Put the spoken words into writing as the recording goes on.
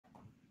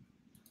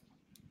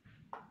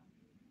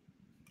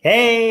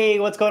Hey,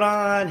 what's going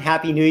on?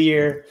 Happy New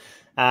Year.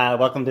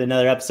 Welcome to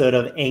another episode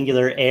of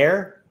Angular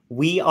Air.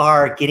 We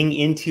are getting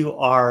into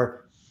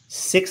our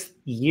 6th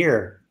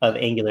year of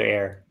Angular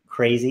Air.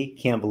 Crazy,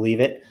 can't believe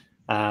it.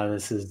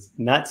 This is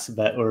nuts,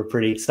 but we're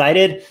pretty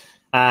excited.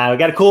 We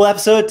got a cool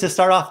episode to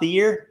start off the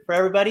year for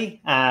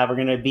everybody. We're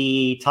going to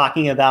be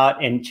talking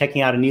about and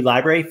checking out a new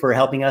library for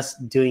helping us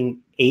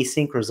doing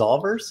async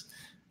resolvers.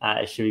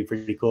 It should be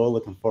pretty cool.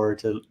 Looking forward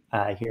to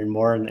hearing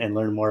more and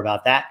learn more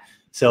about that.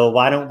 So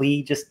why don't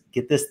we just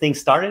get this thing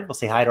started? We'll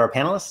say hi to our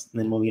panelists, and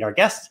then we'll meet our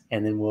guests,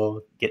 and then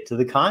we'll get to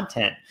the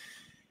content.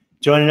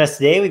 Joining us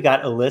today, we've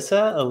got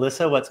Alyssa.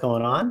 Alyssa, what's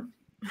going on?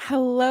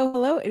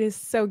 Hello. It is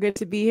so good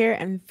to be here.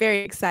 I'm very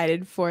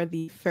excited for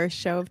the first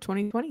show of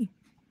 2020.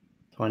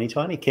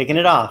 2020, kicking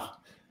it off.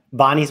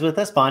 Bonnie's with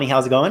us. Bonnie,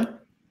 how's it going?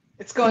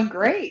 It's going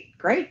great.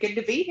 Good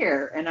to be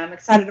here. And I'm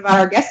excited about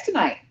our guest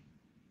tonight.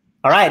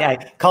 All right. I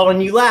called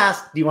on you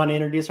last. Do you want to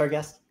introduce our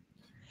guest?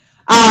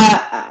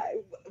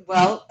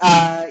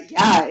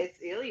 It's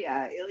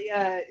Ilya.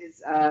 Ilya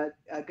is a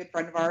good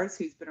friend of ours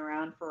who's been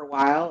around for a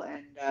while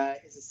and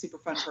is a super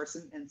fun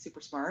person and super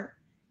smart.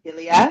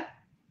 Ilya,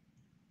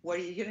 what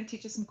are you going to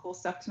teach us some cool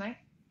stuff tonight?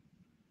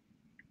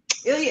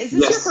 Ilya, is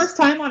this your first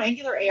time on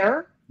Angular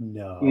Air?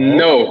 No.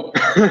 No,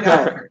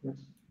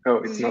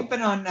 it's You've not.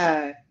 been on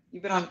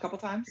a couple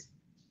times?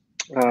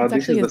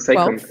 This is the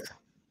second.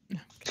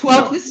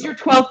 12? No, This is your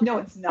 12th? No,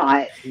 it's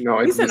not. No,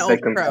 it's He's the an old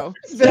second. pro.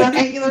 He's been on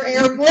Angular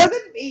Air more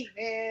than me,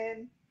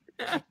 man.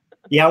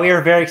 Yeah, we are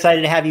very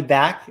excited to have you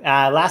back.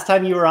 Last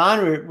time you were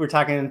on, we were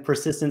talking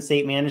persistent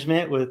state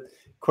management with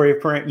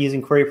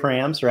using query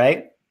params,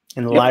 right?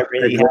 And the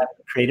library that you have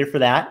created for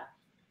that.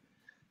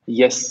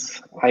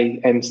 Yes, I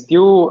am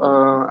still.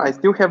 I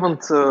still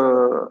haven't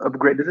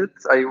upgraded it.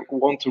 I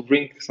want to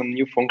bring some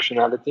new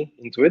functionality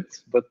into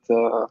it, but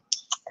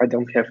I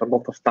don't have a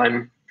lot of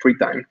free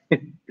time.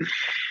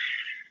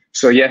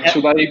 So yeah,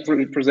 should I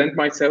present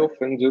myself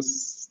and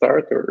just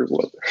start or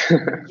what?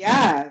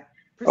 Yeah.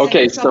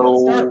 Okay, so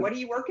what are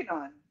you working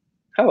on?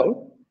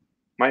 Hello,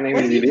 my name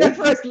What is have you Ilya. done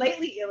for us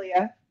lately,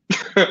 Ilya?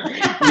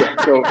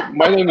 Yeah, so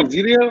my name is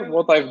Ilya.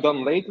 What I've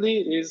done lately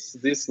is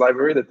this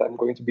library that I'm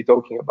going to be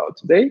talking about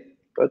today,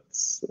 but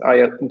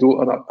I do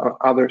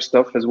other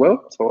stuff as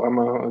well. So I'm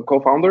a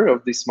co-founder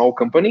of this small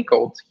company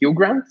called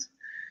HughGrant,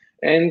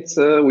 and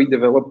we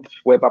develop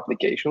web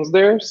applications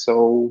there.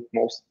 So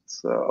most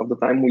of the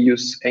time we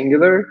use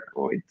Angular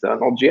with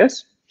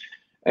Node.js.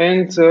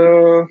 And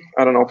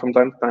I don't know, from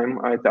time to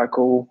time, I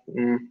tackle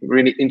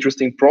really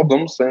interesting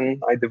problems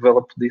and I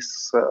develop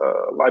these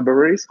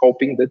libraries,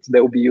 hoping that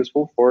they'll be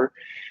useful for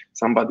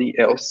somebody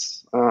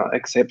else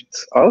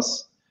except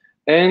us.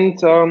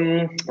 And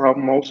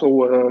I'm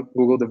also a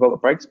Google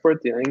developer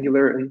expert in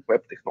Angular and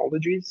web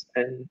technologies.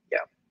 And yeah,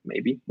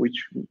 maybe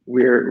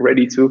we're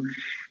ready to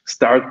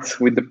start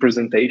with the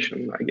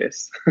presentation, I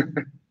guess.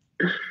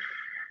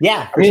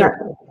 Yeah, for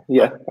sure.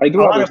 Yeah, I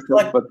do other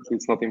stuff, but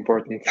it's not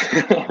important.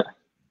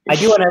 I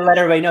do want to let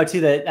everybody know,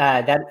 too, that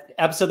that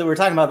episode that we were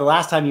talking about the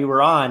last time you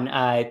were on,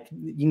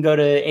 you can go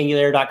to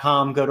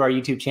angular.com, go to our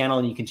YouTube channel,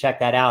 and you can check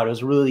that out. It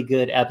was a really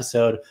good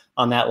episode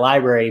on that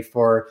library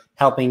for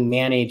helping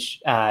manage,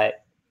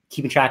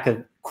 keeping track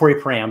of query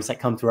params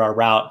that come through our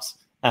routes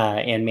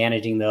and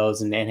managing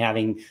those and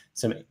having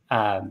some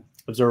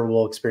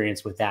observable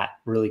experience with that.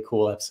 Really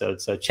cool episode.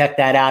 So check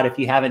that out. If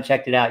you haven't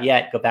checked it out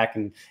yet, go back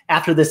and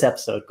after this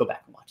episode, go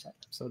back and watch that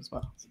episode as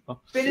well.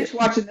 Finish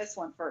watching this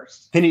one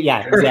first.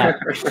 Yeah,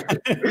 exactly.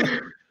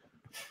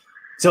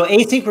 So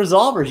async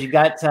resolvers, you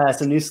got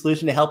some new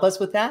solution to help us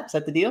with that? Is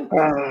that the deal?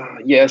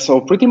 Yeah,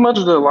 so pretty much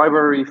the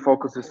library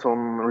focuses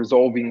on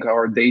resolving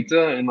our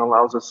data and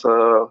allows us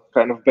a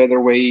kind of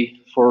better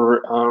way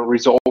for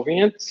resolving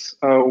it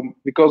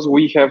because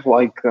we have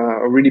like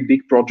a really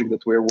big project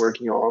that we're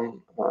working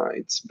on.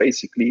 It's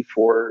basically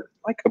for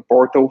like a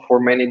portal for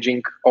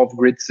managing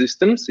off-grid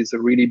systems. It's a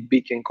really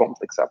big and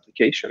complex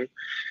application.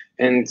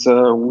 And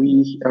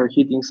we are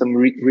hitting some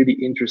really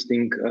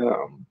interesting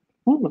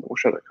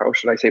how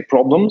should I say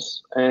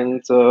problems,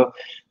 and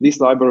this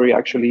library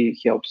actually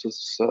helps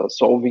us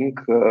solving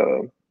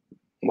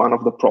one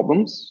of the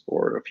problems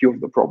or a few of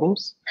the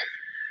problems.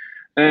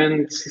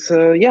 And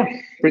yeah,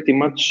 pretty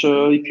much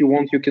if you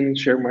want, you can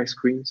share my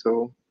screen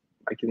so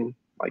I can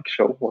like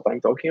show what I'm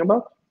talking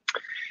about.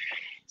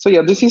 So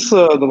yeah, this is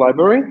the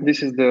library.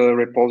 This is the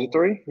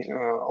repository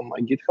on my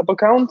GitHub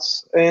account,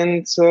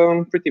 and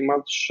pretty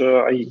much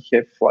I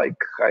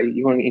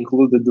even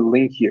included the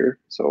link here.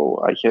 So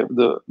I have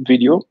the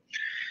video,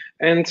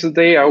 and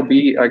today I'll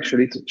be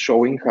actually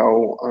showing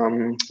how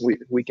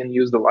we can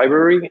use the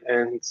library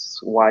and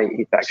why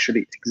it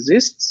actually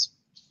exists.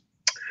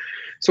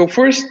 So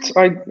first,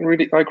 I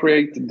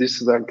created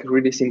this like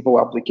really simple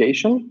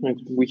application.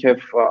 We have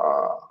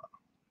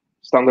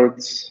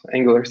standard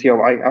Angular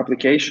CLI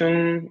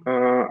application.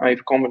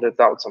 I've commented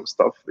out some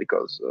stuff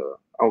because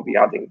I'll be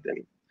adding them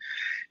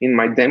in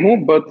my demo,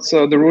 but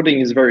the routing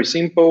is very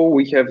simple.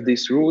 We have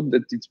this route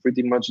that it's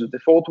pretty much the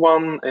default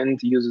one and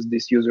uses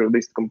this user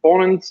list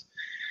component.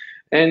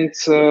 And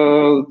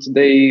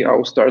today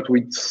I'll start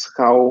with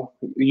how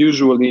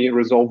usually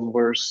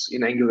resolvers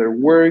in Angular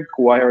work,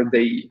 why are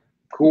they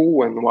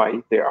cool and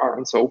why they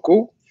aren't so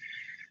cool.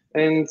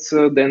 And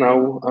then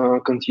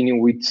I'll continue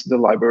with the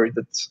library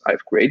that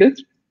I've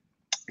created.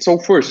 So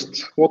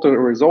first, what are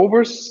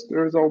resolvers? The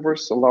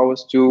resolvers allow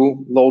us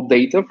to load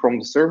data from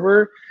the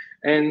server,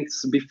 and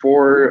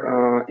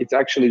before it's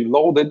actually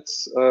loaded,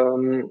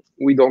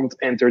 we don't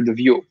enter the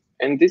view.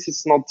 And this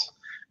is not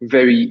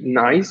very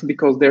nice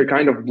because they're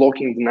kind of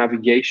blocking the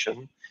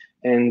navigation.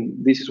 And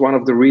this is one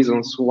of the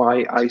reasons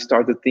why I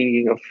started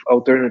thinking of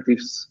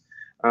alternatives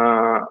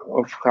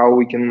of how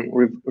we can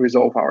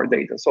resolve our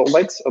data. So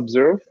let's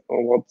observe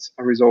what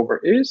a resolver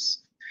is.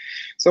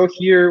 So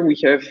here we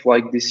have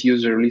like this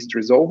user list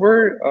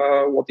resolver.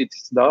 What it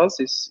does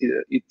is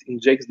it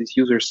injects this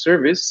user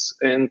service,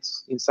 and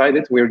inside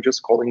it we're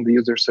just calling the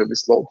user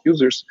service load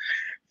users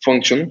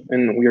function,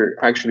 and we're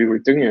actually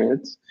returning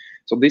it.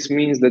 So this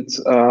means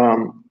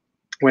that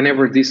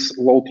whenever this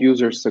load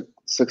user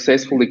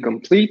successfully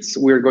completes,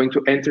 we're going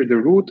to enter the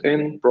root,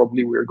 and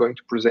probably we're going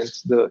to present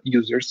the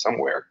user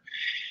somewhere.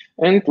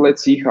 And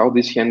let's see how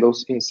this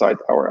handles inside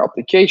our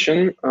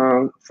application.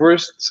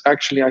 First,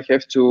 actually, I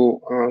have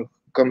to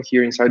come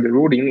here inside the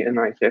routing, and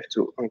I have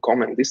to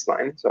uncomment this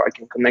line so I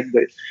can connect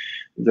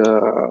the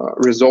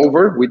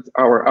resolver with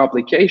our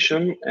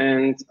application.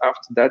 And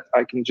after that,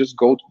 I can just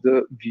go to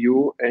the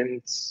view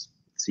and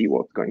see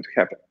what's going to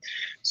happen.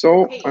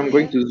 So okay, I'm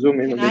going to zoom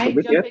in a little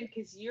bit. Can I jump in,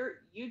 because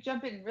you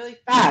jump in really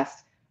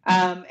fast?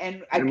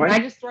 Can I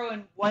just throw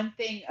in one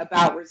thing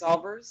about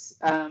resolvers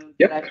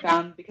that I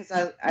found, because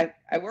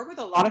I work with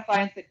a lot of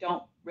clients that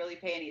don't really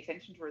pay any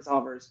attention to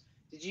resolvers.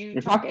 Did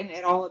you talk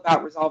at all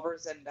about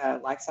resolvers and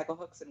lifecycle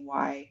hooks and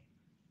why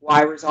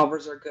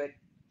resolvers are good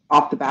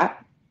off the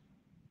bat?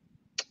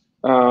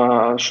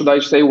 Should I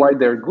say why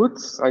they're good?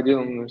 I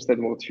didn't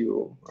understand what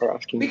you are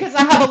asking. Because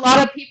I have a lot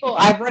of people,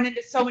 I've run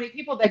into so many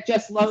people that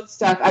just load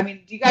stuff. I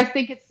mean, do you guys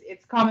think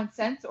it's common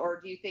sense,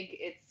 or do you think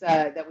it's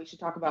that we should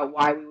talk about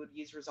why we would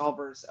use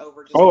resolvers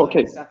over just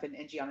loading stuff in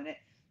ng on init?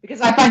 Because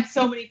I find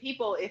so many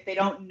people, if they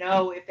don't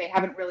know, if they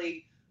haven't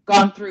really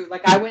gone through,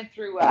 like I went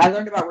through, I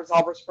learned about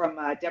resolvers from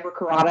Deborah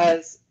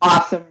Karada's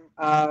awesome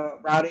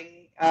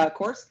routing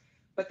course.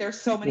 But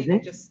there's so many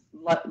that just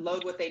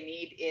load what they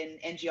need in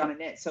ng on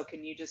init. So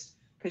can you just,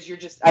 because you're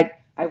just, I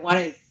want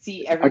to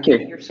see everything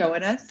that you're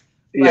showing us.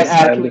 But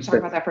can we talk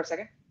about that for a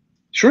second?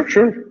 Sure.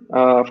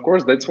 Of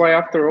course, that's why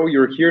after all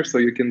you're here, so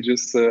you can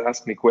just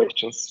ask me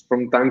questions.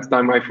 From time to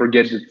time I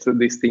forget that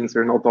these things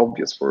are not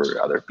obvious for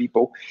other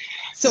people.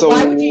 So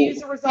why would you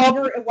use a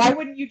resolver? Why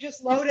wouldn't you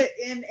just load it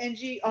in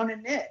ng on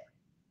init?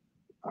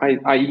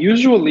 I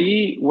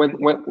usually, when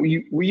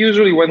we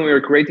are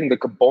creating the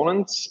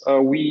components,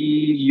 we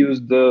use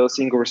the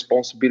single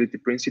responsibility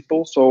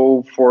principle.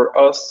 So for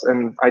us,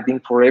 and I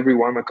think for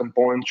everyone, a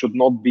component should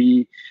not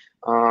be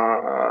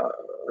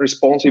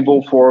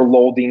responsible for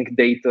loading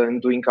data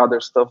and doing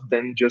other stuff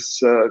than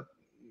just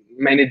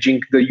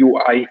managing the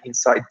UI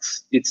inside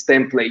its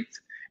template.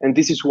 And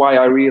this is why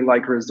I really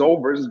like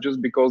resolvers,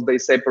 just because they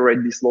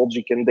separate this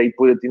logic and they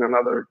put it in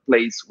another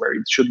place where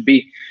it should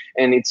be.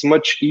 And it's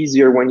much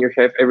easier when you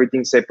have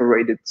everything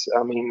separated.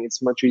 I mean,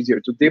 it's much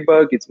easier to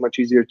debug. It's much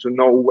easier to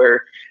know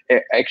where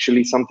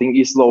actually something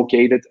is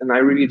located. And I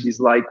really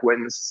dislike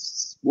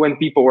when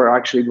people are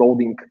actually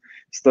loading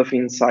stuff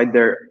inside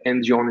their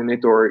ng on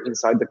init or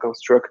inside the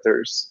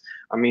constructors.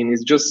 I mean,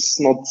 it's just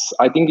not,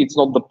 I think it's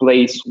not the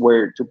place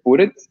where to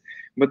put it.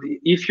 But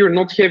if you're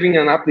not having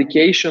an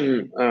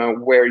application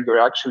where you're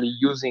actually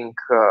using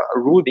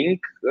routing,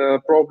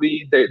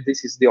 probably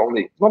this is the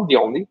only, not the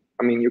only,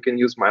 I mean, you can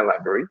use my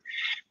library,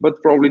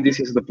 but probably this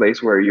is the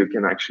place where you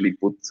can actually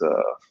put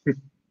the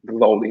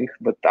loading.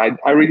 But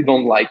I really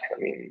don't like, I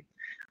mean,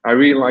 I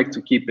really like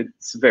to keep it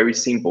very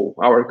simple.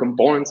 Our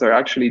components are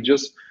actually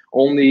just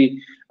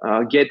only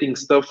getting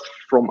stuff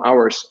from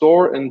our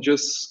store and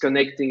just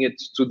connecting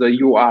it to the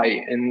UI,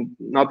 and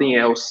nothing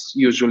else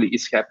usually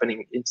is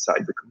happening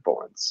inside the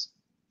components.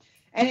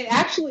 And it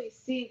actually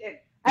seems,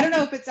 I don't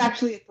know if it's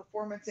actually a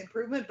performance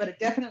improvement, but it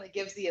definitely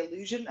gives the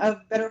illusion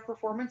of better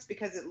performance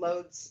because it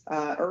loads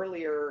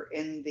earlier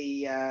in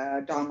the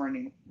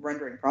DOM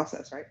rendering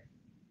process, right?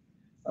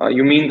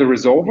 You mean the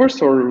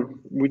resolvers or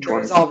which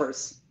one?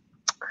 Resolvers.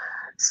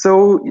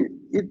 So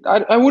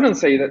I wouldn't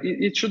say that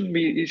it shouldn't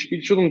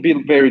be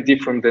very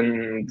different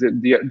than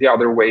the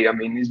other way. I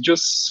mean, it's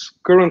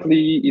just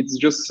currently it's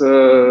just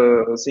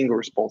a single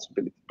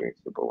responsibility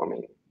principle. I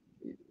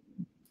mean,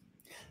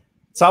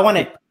 so I want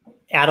to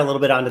add a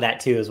little bit onto that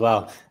too as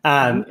well.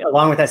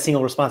 Along with that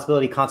single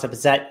responsibility concept,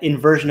 is that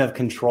inversion of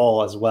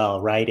control as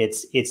well, right?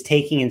 It's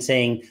taking and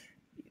saying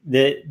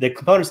the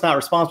component's not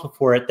responsible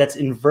for it. Let's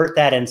invert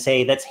that and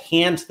say, let's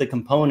hand the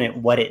component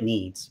what it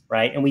needs,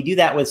 right? And we do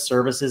that with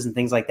services and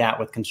things like that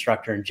with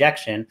constructor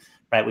injection,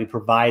 right? We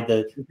provide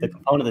the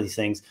component of these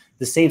things.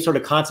 The same sort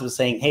of concept of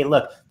saying, hey,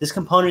 look, this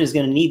component is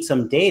going to need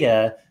some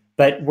data,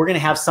 but we're going to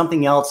have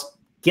something else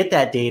get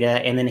that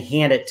data and then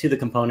hand it to the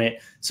component.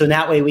 So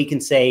that way we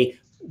can say,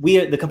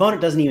 the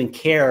component doesn't even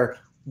care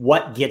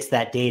what gets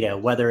that data,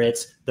 whether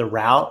it's the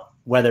route,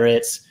 whether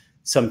it's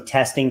some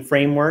testing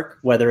framework,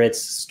 whether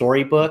it's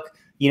Storybook.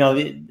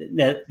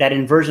 That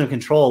inversion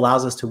control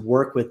allows us to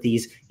work with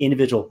these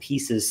individual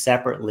pieces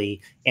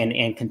separately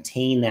and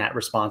contain that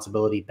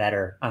responsibility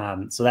better.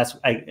 So that's,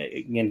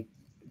 again,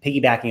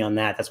 piggybacking on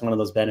that, that's one of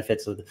those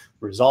benefits of the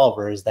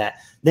resolver, is that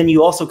then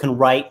you also can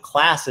write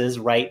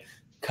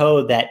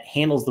code that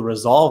handles the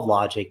resolve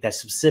logic that's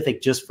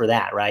specific just for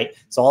that, right?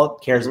 So all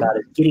it cares about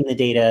is getting the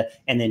data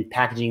and then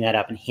packaging that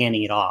up and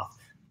handing it off.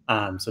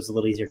 So it's a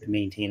little easier to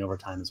maintain over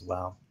time as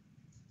well.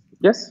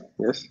 Yes,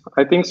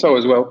 I think so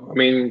as well. I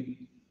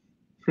mean,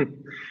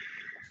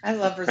 I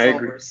love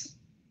resolvers.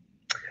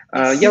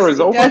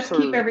 Resolvers it does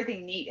keep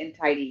everything neat and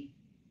tidy.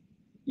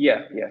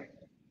 Yeah,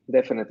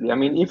 definitely. I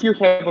mean, if you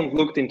haven't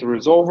looked into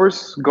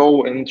resolvers,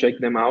 go and check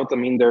them out. I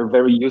mean, they're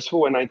very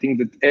useful, and I think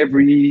that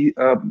every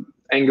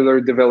Angular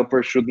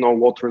developer should know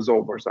what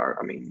resolvers are.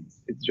 I mean,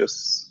 it's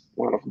just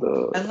one of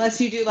the... Unless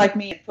you do like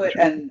me and put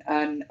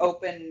an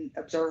open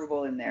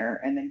observable in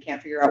there and then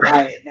can't figure out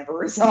why it never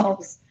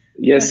resolves.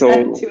 Yeah,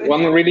 so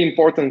one really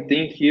important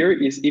thing here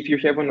is if you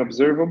have an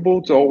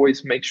observable, to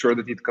always make sure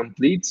that it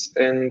completes.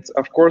 And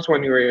of course,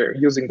 when you're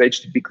using the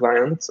HTTP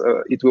client,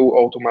 it will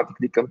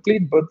automatically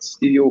complete, but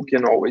you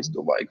can always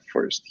do like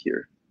first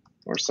here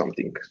or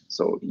something.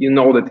 So you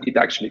know that it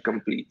actually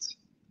completes.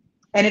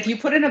 And if you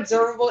put an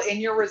observable in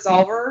your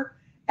resolver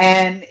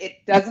and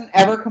it doesn't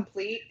ever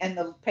complete and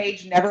the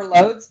page never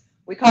loads,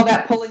 we call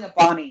that pulling a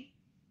Bonnie.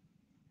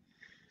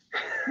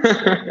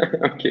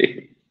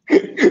 Okay.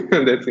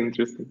 That's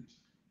interesting.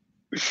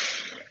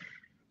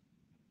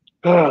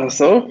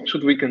 So,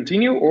 should we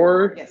continue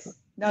or? Yes.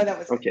 No, that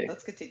was okay.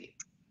 Let's continue.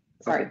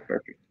 Sorry. Okay,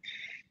 perfect.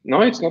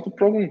 No, it's not a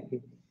problem.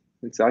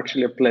 It's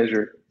actually a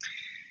pleasure.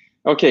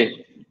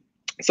 Okay.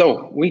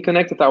 So we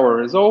connected our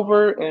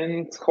resolver,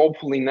 and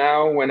hopefully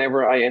now,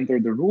 whenever I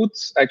enter the root,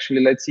 actually,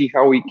 let's see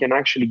how we can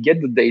actually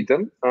get the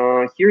data.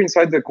 Here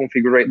inside the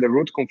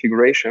root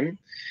configuration,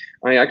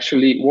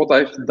 what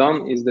I've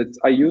done is that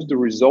I used the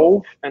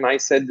resolve, and I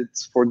said that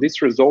for this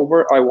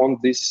resolver, I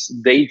want this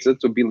data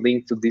to be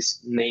linked to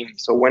this name.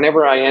 So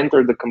whenever I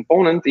enter the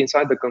component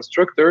inside the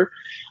constructor,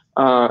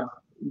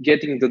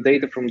 getting the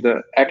data from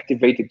the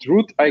activated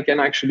root, I can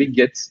actually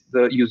get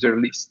the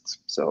user list.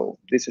 So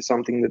this is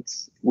something that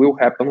will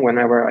happen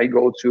whenever I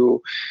go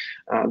to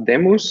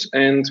demos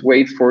and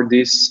wait for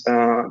this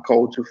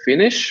code to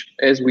finish.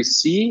 As we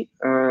see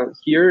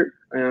here,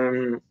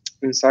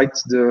 inside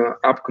the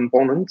app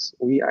component,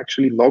 we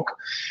actually log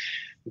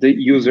the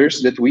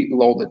users that we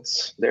loaded.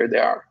 There they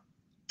are.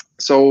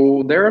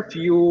 So there are a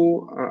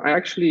few, I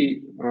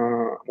actually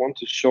want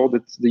to show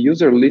that the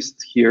user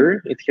list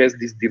here, it has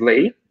this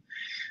delay.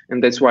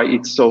 And that's why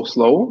it's so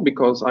slow,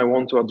 because I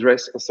want to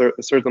address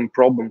certain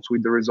problems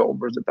with the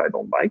resolvers that I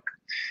don't like.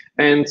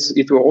 And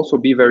it will also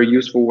be very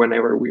useful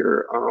whenever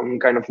we're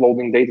kind of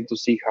loading data to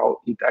see how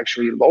it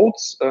actually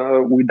loads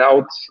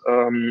without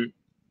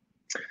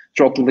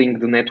throttling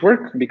the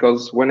network,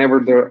 because whenever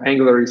the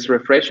Angular is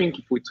refreshing,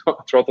 if we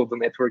throttle the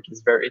network,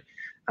 it's very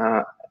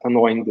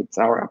annoying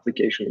that our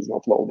application is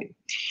not loading.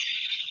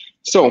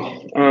 So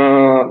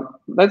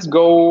let's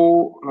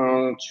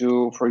go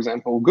to, for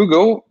example,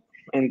 Google,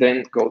 and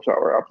then go to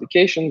our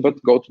application, but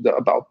go to the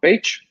About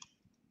page.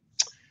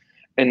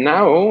 And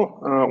now,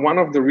 one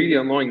of the really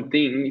annoying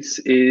things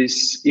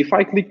is if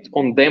I click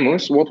on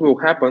demos, what will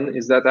happen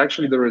is that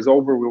actually the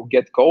resolver will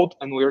get code,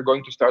 and we're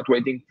going to start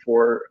waiting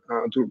for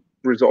to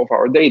resolve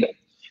our data.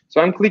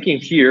 So I'm clicking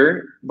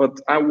here, but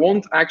I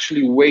won't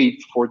actually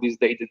wait for this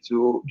data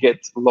to get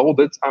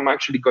loaded. I'm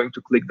actually going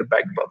to click the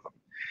back button.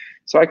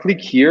 So I click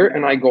here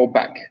and I go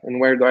back. And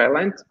where do I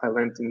land? I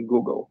land in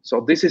Google.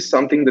 So this is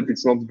something that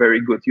it's not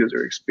very good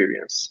user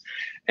experience.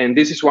 And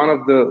this is one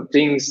of the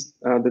things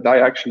that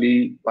I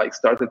actually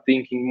started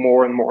thinking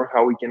more and more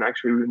how we can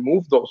actually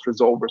remove those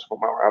resolvers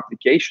from our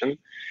application.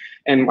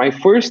 And my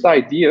first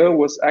idea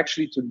was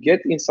actually to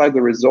get inside the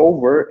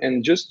resolver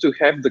and just to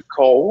have the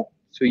call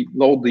to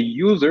load the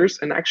users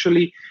and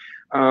actually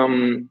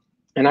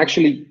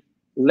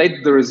let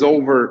the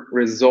resolver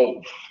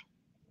resolve.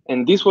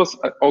 And this was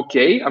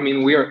okay. I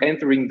mean, we are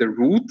entering the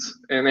root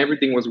and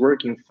everything was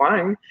working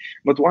fine.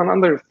 But one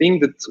other thing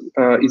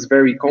that is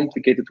very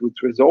complicated with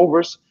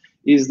resolvers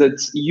is that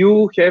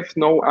you have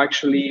no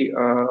actually,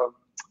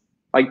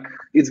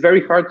 it's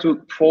very hard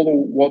to follow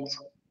what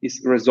is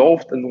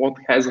resolved and what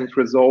hasn't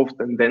resolved.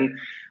 And then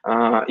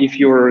if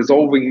you're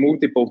resolving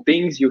multiple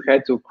things, you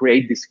had to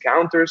create these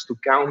counters to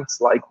count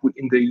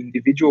in the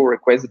individual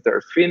requests that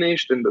are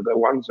finished and the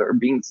ones that are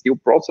being still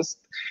processed.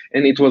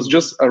 And it was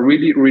just a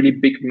really, really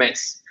big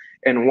mess.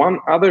 And one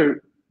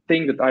other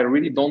thing that I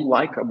really don't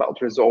like about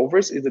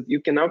resolvers is that you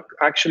cannot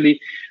actually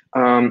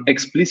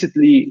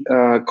explicitly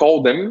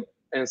call them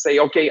and say,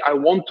 okay, I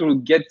want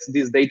to get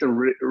this data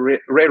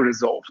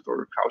re-resolved,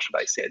 or how should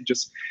I say it,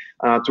 just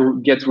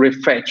to get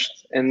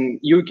refetched. And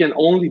you can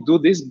only do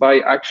this by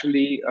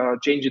actually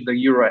changing the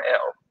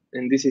URL.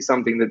 And this is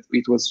something that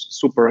it was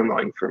super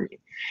annoying for me.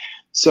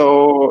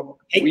 So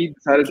we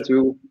decided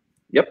to,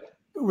 yep.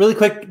 Really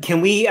quick,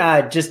 can we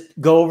just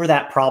go over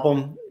that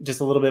problem just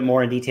a little bit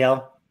more in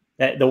detail?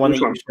 The one that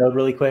you showed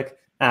really quick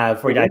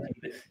before we dive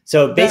into it.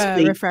 So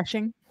basically,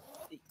 refreshing.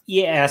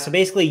 Yeah. So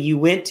basically, you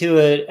went to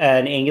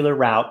an Angular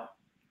route,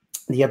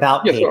 the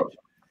about page. Sure.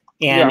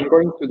 And I'm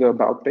going to the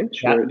about page.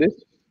 Here it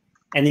is.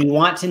 And then you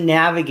want to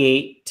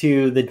navigate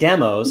to the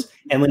demos.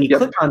 And when you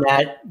click on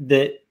that,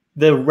 the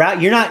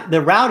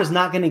route is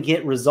not going to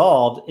get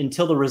resolved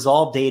until the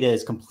resolve data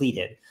is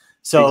completed.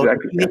 So if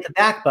you hit the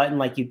back button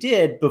like you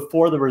did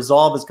before the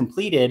resolve is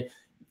completed,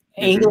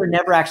 Angular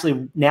never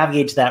actually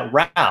navigates that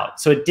route.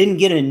 So it didn't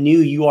get a new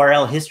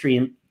URL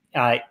history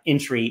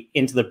entry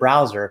into the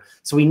browser.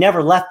 So we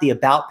never left the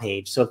about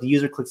page. So if the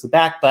user clicks the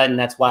back button,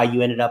 that's why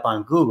you ended up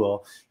on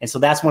Google. And so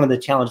that's one of the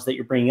challenges that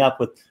you're bringing up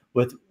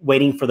with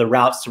waiting for the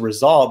routes to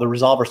resolve, the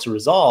resolvers to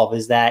resolve,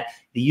 is that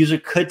the user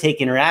could take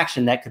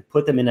interaction that could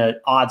put them in an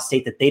odd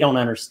state that they don't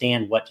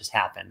understand what just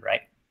happened,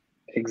 right?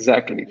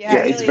 Exactly. Yeah,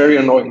 it's very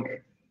annoying.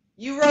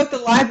 You wrote the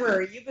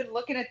library. You've been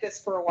looking at this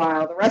for a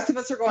while. The rest of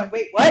us are going,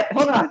 wait, what?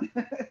 Hold on.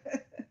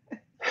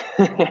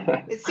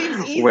 It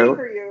seems easy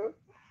for you.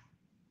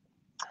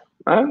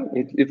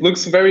 It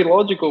looks very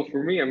logical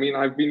for me. I mean,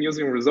 I've been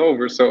using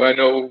Resolver, so I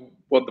know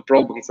what the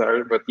problems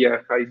are. But yeah,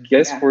 I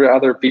guess for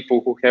other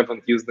people who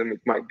haven't used them,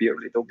 it might be a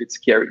little bit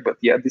scary. But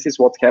yeah, this is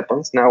what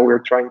happens. Now we're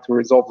trying to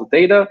resolve the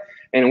data,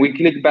 and we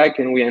click back,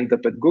 and we end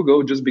up at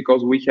Google just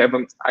because we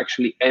haven't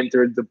actually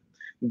entered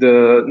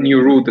the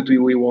new route that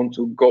we want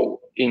to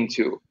go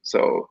into.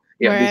 So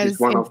yeah, whereas this is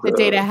one of the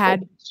data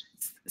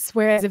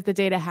whereas if the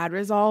data had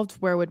resolved,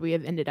 where would we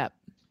have ended up?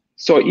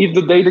 So if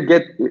the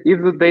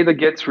data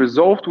gets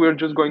resolved, we're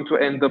just going to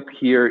end up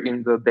here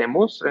in the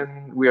demos,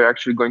 and we are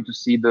actually going to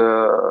see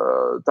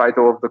the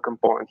title of the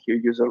component here,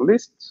 user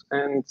list,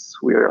 and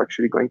we are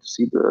actually going to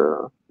see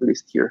the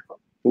list here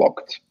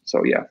locked.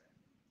 So yeah.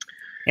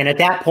 And at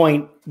that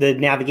point, the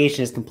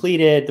navigation is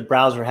completed. The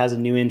browser has a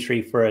new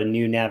entry for a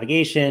new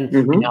navigation.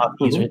 And now if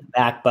the user hit the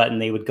back button,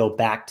 they would go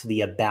back to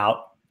the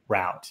about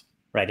route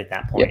right at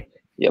that point.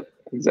 Yep,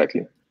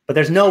 exactly. But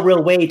there's no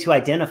real way to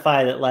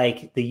identify that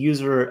like the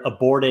user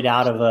aborted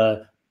out of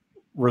a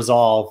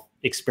resolve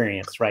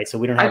experience, right? So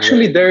we don't have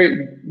actually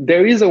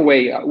there is a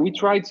way. We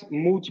tried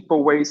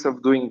multiple ways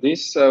of doing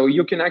this. So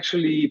you can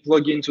actually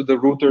plug into the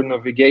router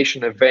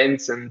navigation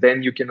events, and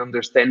then you can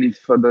understand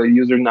if the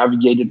user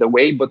navigated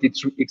away. But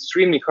it's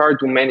extremely hard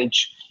to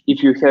manage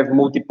if you have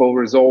multiple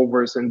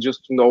resolvers, and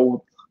just to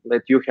know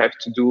that you have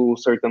to do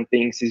certain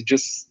things.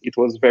 It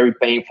was very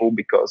painful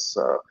because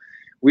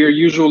we are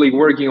usually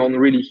working on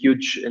really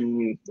huge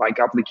and like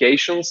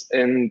applications,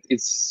 and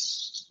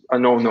it's a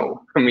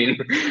no-no. I mean,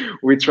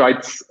 we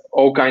tried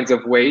all kinds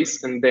of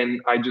ways, and then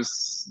I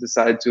just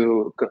decided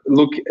to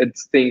look at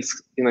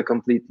things in a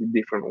completely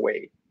different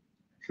way.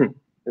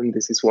 And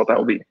this is what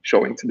I'll be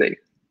showing today.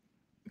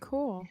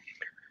 Cool.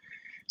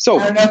 So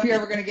I don't know if you're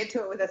ever going to get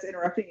to it with us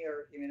interrupting you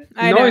every few minutes.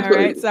 I know,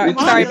 right? Sorry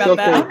about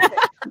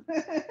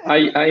that.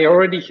 I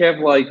already have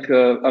like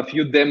a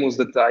few demos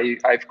that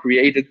I've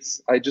created.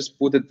 I just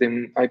put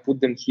them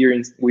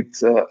here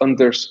with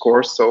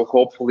underscores. So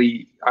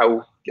hopefully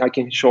I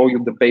can show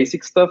you the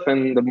basic stuff,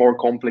 and the more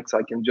complex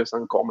I can just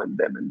uncomment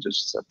them and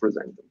just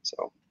present them.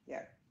 So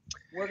yeah,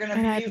 we're gonna.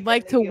 And I'd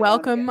like to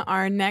welcome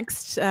our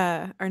next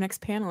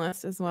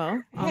panelist as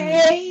well.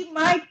 Hey,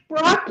 Mike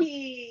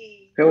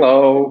Brocky.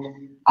 Hello.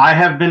 I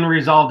have been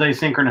resolved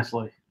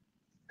asynchronously.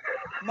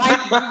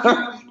 Mike,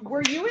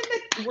 were you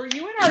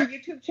in our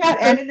YouTube chat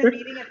and in the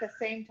meeting at the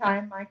same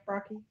time, Mike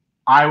Brocky?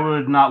 I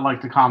would not like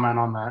to comment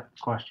on that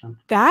question.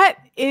 That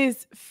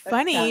is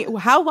funny.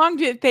 How long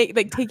did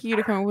it take you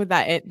to come up with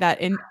that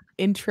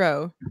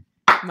intro,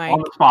 Mike? On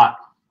the spot.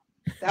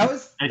 That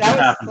was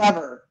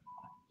clever.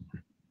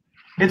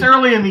 It's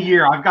early in the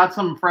year. I've got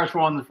some fresh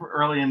ones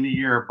early in the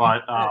year,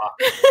 but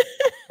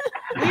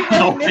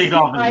they'll fade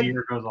off as the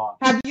year goes on.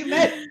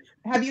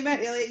 Have you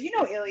met Ilya? You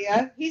know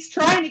Ilya. He's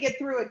trying to get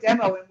through a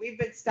demo, and we've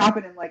been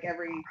stopping him like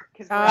every.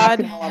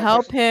 God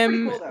help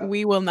him. Cool,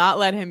 we will not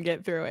let him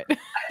get through it.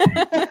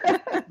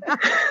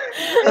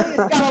 Ilya's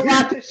got a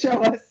lot to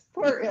show us.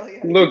 Poor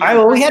Ilya. Look,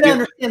 we had to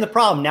understand the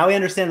problem. Now we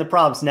understand the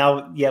problem. So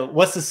now, yeah,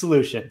 what's the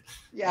solution?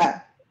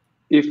 Yeah.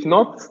 If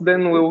not,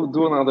 then we'll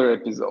do another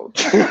episode.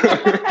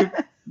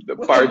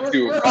 Part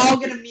 2. We're all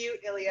gonna mute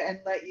Ilya and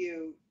let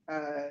you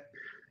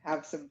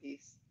have some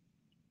peace.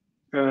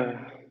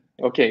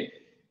 Okay.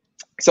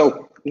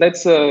 So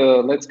let's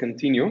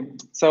continue.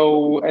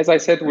 So as I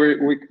said,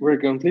 we're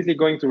completely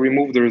going to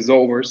remove the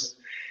resolvers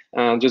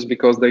just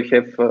because they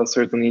have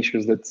certain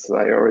issues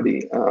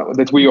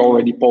that we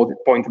already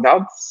pointed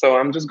out. So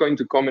I'm just going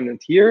to comment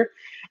it here,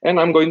 and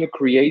I'm going to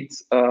create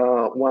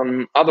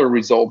one other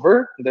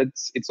resolver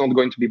it's not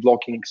going to be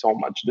blocking so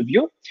much the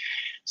view.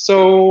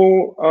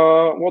 So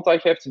what I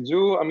have to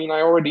do, I mean,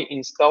 I already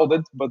installed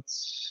it, but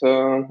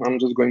I'm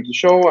just going to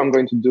show. I'm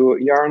going to do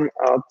yarn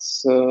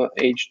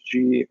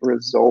hg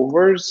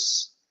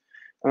resolvers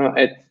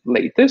at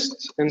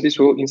latest, and this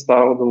will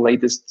install the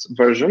latest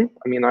version.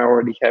 I mean, I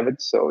already have it,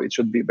 so it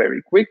should be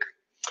very quick.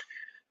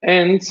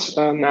 And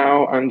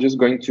now I'm just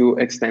going to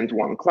extend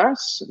one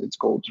class. It's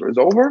called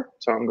resolver.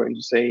 So I'm going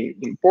to say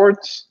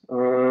import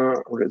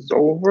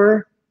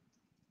resolver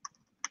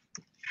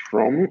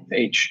from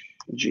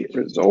HG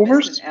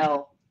resolvers. Missed an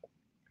L.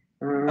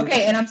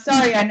 Okay, and I'm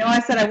sorry. I know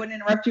I said I wouldn't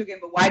interrupt you again,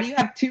 but why do you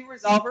have two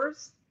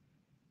resolvers?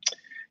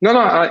 No,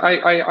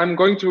 I'm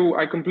going to.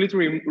 I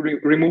completely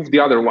remove the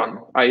other one.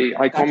 I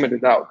Gotcha.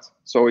 commented out,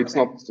 so it's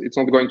Okay.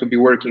 not going to be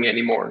working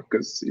anymore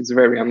because it's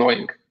very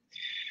annoying.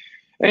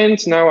 And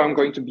now I'm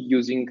going to be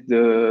using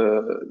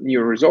the new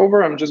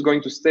resolver. I'm just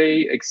going to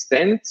say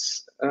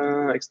extends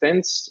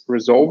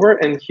resolver,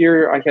 and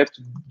here I have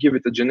to give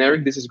it a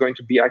generic. This is going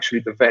to be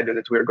actually the value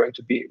that we're going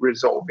to be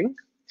resolving.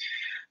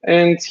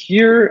 And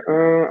here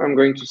I'm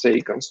going to say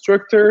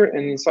constructor,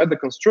 and inside the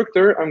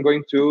constructor, I'm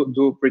going to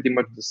do pretty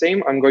much the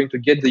same. I'm going to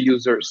get the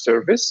user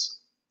service.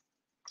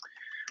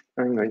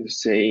 I'm going to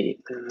say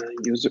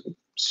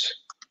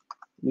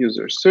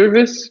user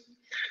service.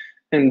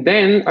 And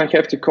then I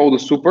have to call the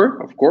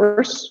super, of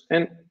course.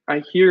 And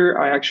here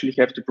I actually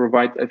have to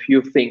provide a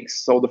few things.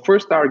 So the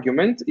first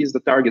argument is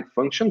the target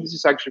function. This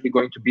is actually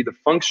going to be the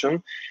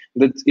function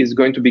that is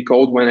going to be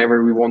called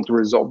whenever we want to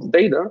resolve the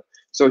data.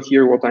 So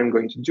here what I'm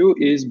going to do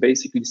is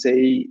basically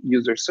say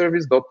user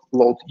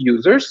service.load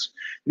users.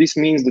 This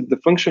means that the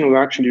function will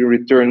actually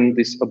return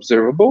this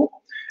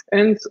observable.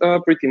 And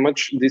pretty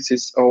much this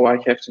is all I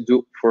have to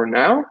do for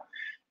now.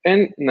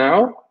 And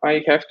now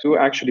I have to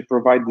actually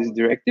provide this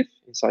directive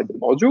inside the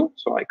module.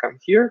 So I come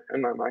here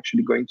and I'm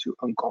actually going to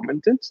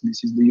uncomment it.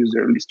 This is the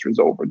user list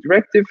resolver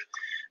directive.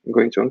 I'm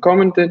going to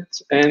uncomment it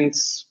and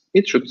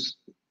it should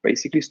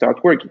basically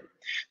start working.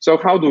 So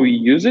how do we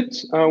use it?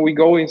 We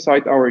go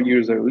inside our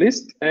user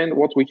list, and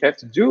what we have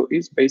to do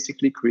is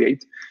basically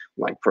create,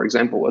 like, for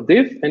example, a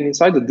div. And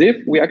inside the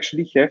div, we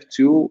actually have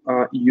to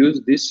use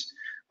this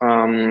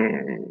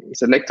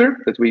selector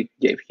that we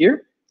gave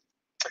here.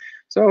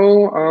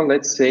 So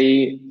let's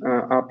say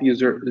app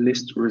user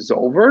list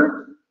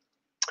resolver.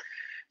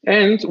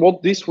 And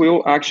what this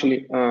will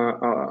actually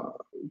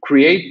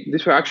create,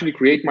 this will actually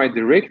create my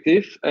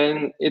directive.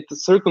 And at a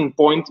certain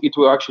point, it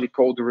will actually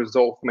call the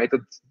resolve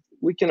method.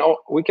 We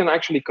can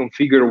actually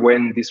configure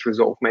when this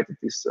resolve method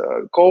is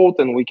called,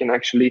 and we can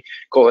actually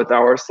call it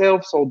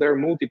ourselves. So there are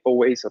multiple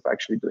ways of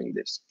actually doing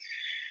this.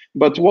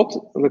 But what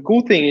the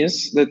cool thing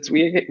is that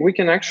we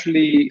can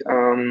actually,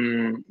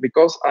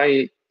 because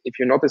if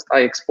you noticed,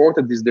 I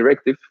exported this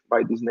directive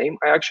by this name,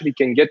 I actually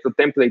can get the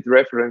template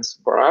reference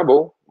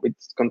variable with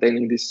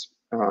containing this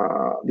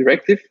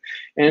directive,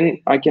 and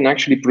I can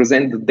actually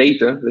present the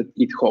data that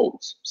it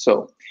holds.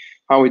 So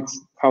how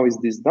is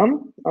this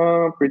done?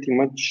 Pretty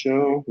much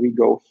we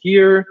go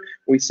here,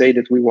 we say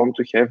that we want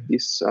to have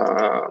this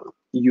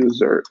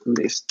user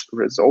list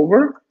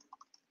resolver,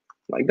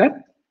 like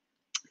that.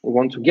 We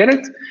want to get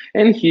it,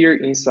 and here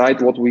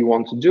inside what we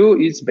want to do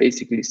is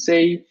basically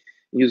say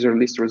user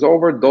list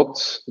resolver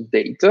dot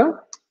data,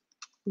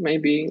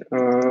 maybe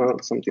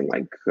something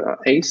like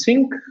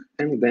async,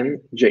 and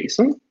then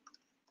JSON.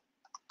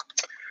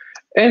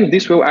 And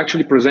this will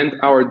actually present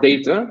our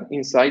data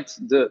inside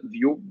the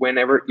view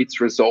whenever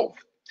it's resolved.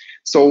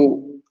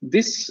 So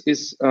this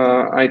is,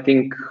 I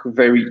think,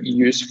 very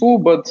useful.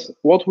 But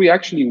what we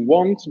actually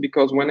want,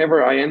 because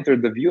whenever I enter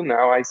the view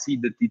now, I see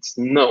that it's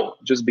no,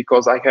 just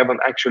because I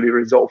haven't actually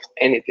resolved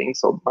anything.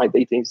 So my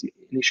data is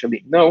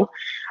initially no.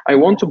 I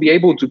want to be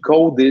able to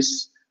call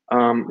this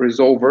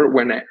resolver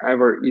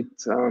whenever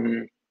it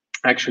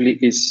actually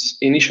is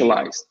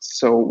initialized.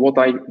 So what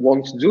I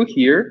want to do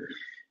here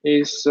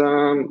is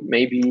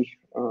maybe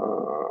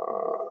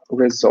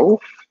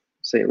resolve,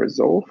 say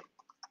resolve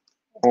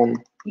on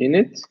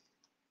init.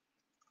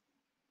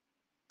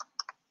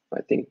 I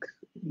think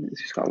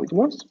this is how it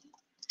was.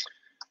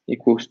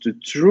 Equals to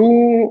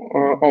true.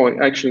 Oh,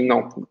 actually,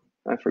 no,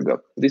 I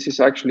forgot. This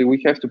is actually,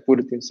 we have to put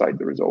it inside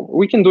the resolver.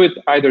 We can do it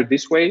either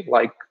this way,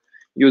 like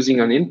using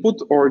an input,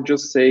 or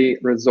just say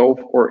resolve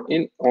or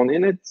on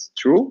init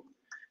true.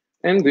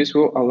 And this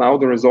will allow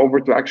the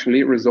resolver to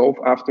actually resolve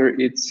after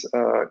it's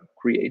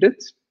created.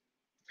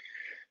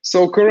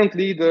 So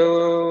currently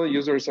the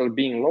users are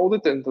being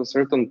loaded, and at a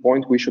certain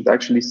point we should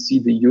actually see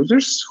the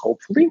users,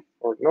 hopefully,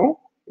 or no.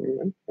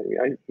 Maybe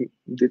I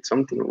did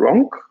something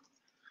wrong.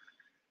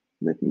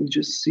 Let me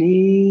just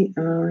see,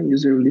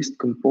 user list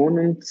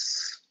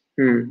components.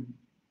 Have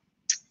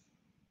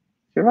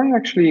I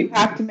actually? You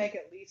have to make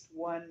at least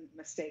one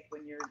mistake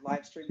when you're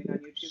live streaming on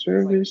YouTube.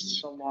 Service.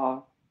 It's like the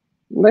law.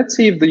 Let's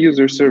see if the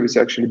user service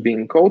actually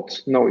being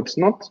called. No, it's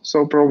not.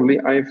 So probably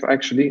I've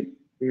actually,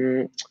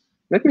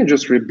 let me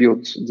just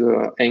rebuild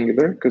the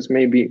Angular, because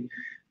maybe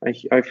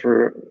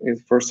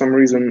for some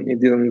reason it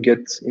didn't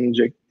get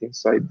injected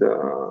inside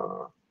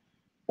the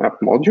app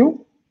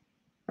module.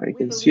 I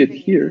can see it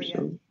here.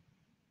 So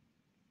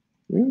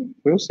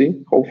we'll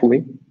see. Hopefully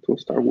it will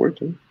start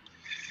working.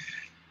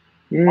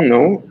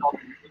 No.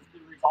 Is the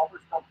resolver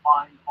still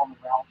fine on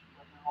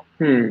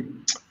the route?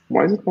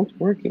 Why is it not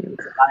working?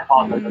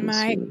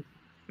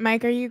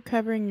 Mike, are you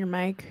covering your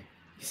mic?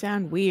 You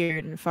sound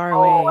weird and far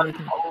away.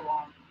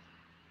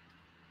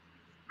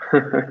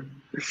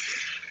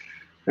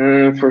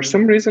 For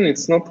some reason,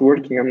 it's not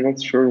working. I'm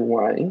not sure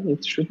why.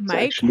 It should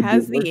Mike actually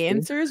has be the working.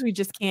 answers. We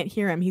just can't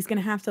hear him. He's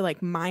gonna have to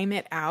like mime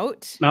it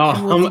out. No,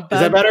 and we'll is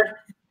that debug- better?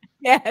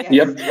 Yes.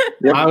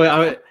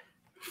 Yep.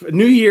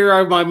 New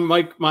year,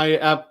 my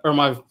app or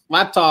my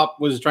laptop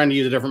was trying to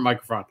use a different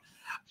microphone.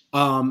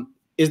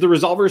 Is the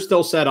resolver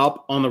still set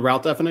up on the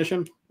route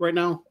definition right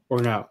now, or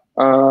no?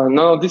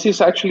 No, this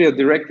is actually a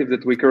directive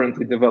that we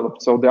currently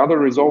developed. So the other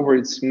resolver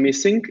is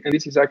missing, and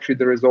this is actually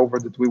the resolver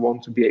that we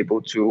want to be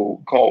able to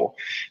call.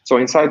 So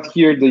inside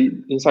here,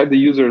 inside the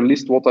user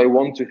list, what I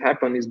want to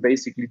happen is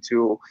basically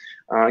to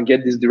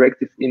get this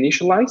directive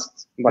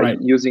initialized by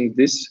using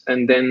this,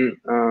 and then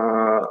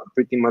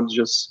pretty much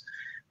just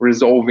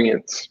resolving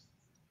it.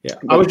 Yeah,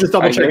 I was just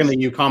double checking that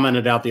you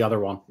commented out the other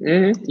one.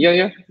 Mm-hmm.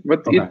 Yeah,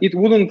 but okay. it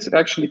wouldn't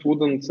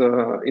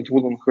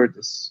hurt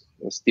us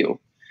still.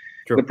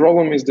 True. The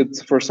problem is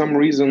that for some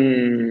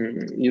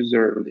reason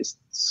user list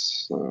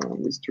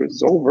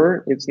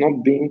resolver, it's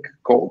not being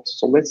called.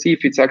 So let's see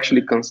if it's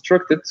actually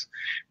constructed.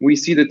 We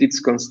see that it's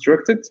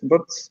constructed,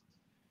 but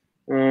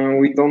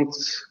we don't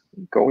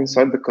go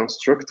inside the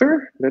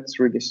constructor. That's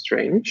really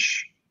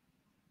strange.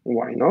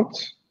 Why not?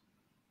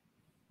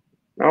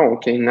 Oh,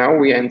 okay, now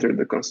we enter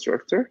the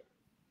constructor.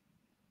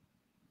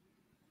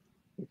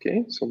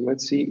 Okay, so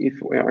let's see if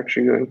we're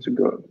actually going to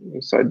go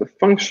inside the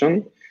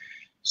function.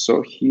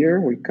 So here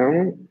we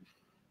come.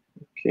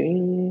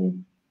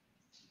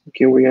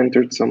 Okay, we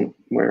entered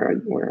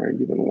somewhere where I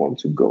didn't want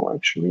to go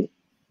actually.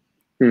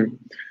 Can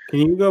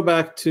you go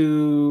back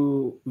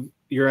to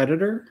your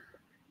editor?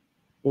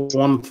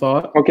 One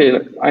thought. Okay,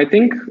 I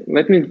think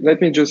let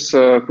me just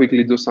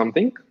quickly do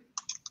something.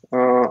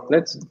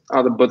 Let's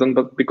add a button,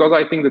 but because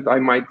I think that I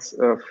might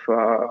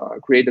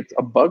have created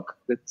a bug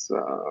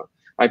that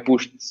I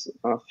pushed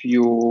a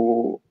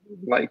few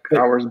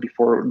hours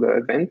before the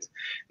event.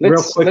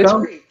 Real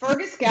quick,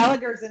 Fergus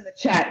Gallagher's in the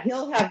chat.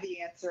 He'll have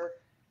the answer.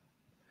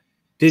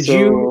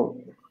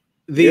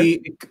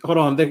 Hold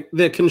on,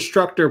 the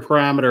constructor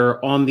parameter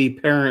on the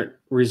parent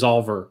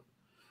resolver.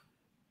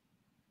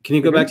 Can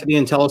you go back to the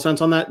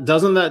IntelliSense on that?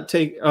 Doesn't that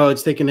take? Oh,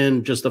 it's taking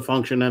in just the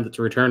function and it's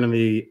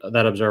returning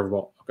that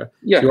observable. Okay.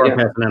 Yeah, so you are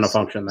passing in a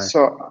function there.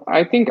 So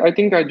I think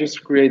I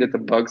just created a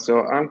bug.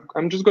 So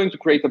I'm just going to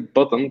create a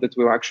button that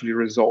will actually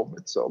resolve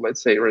it. So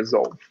let's say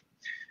resolve,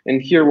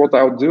 and here what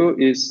I'll do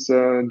is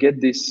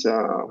get this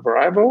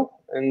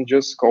variable and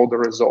just call the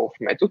resolve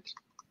method.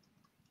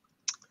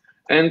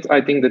 And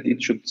I think that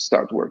it should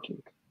start working.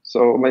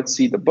 So let's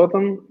see the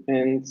button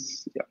and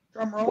yeah.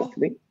 Drum roll.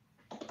 Hopefully.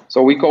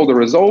 So we call the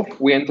resolve,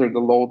 we enter the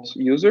load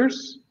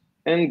users,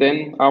 and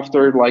then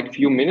after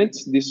few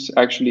minutes, this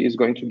actually is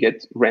going to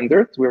get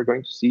rendered. We're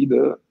going to see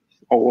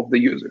all of the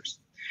users.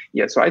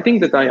 Yeah, so I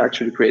think that I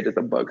actually created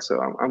a bug, so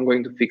I'm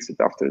going to fix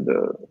it after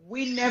the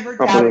We never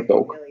doubted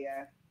talk.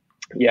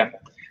 Yeah.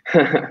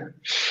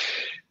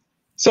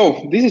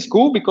 So this is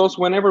cool because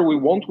whenever we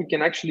want, we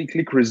can actually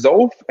click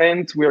resolve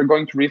and we are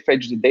going to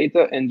refetch the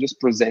data and just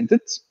present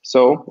it.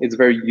 So it's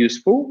very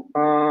useful.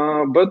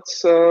 But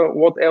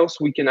what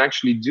else we can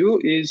actually do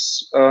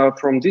is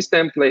from this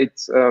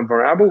template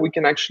variable, we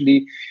can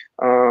actually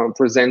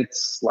present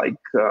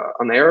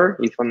an error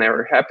if an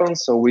error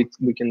happens. So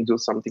we can do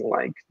something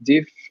like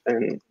diff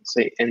and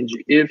say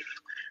ngIf,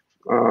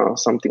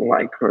 something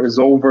like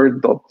resolver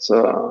dot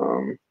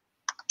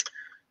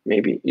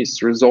maybe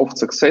it's resolved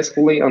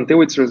successfully.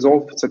 Until it's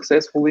resolved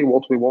successfully,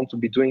 what we want to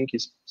be doing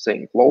is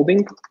saying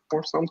loading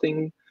or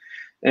something.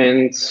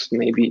 And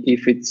maybe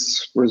if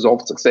it's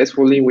resolved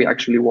successfully, we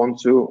actually want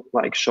to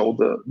show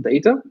the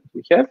data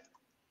we have.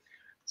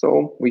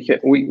 So we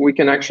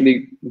can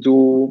actually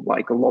do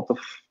a lot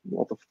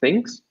of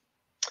things.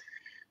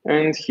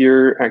 And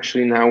here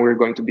actually now we're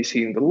going to be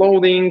seeing the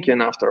loading,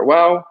 and after a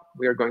while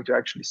we are going to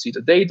actually see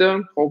the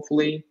data.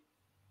 Hopefully,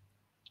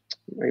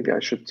 maybe I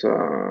should.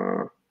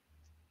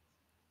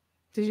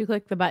 Did you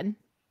click the button?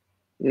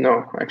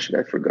 No, actually,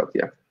 I forgot.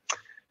 Yeah,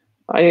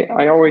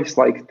 I always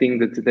think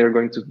that they're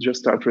going to just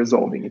start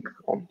resolving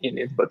in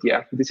it, but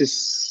yeah, this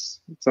is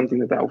something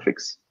that I'll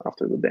fix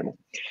after the demo.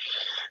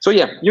 So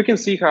yeah, you can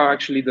see how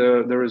actually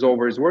the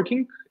resolver is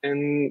working,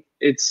 and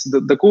it's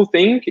the cool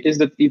thing is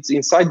that it's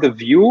inside the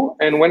view,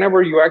 and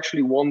whenever you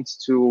actually want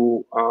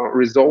to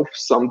resolve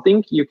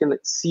something, you can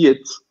see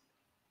it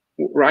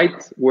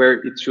right where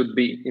it should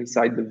be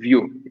inside the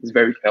view. It's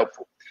very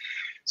helpful.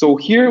 So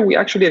here we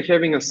actually are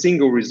having a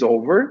single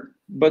resolver,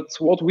 but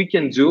what we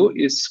can do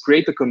is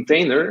create a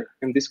container,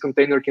 and this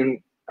container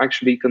can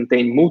actually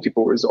contain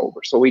multiple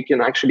resolvers. So we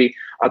can actually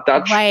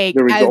attach the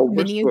resolvers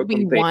as many to a as we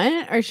container.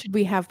 Want, or should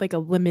we have a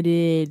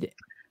limited?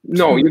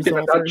 No, you can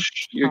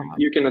attach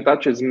you can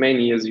attach as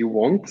many as you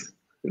want,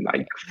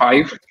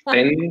 5,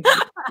 10,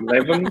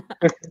 11,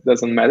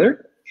 doesn't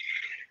matter.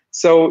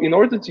 So in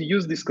order to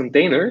use this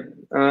container,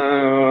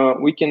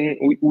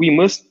 we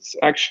must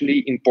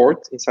actually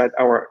import inside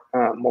our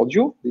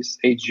module, this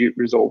HG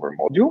resolver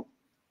module.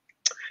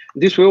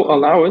 This will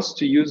allow us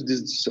to use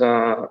this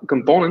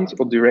component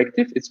or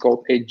directive. It's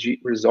called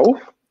HG resolve.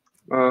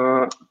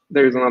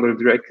 There is another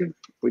directive,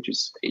 which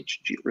is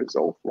HG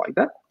resolve like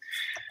that.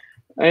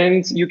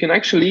 And you can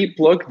actually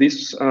plug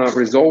these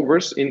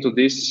resolvers into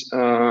this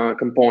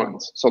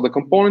component. So the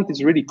component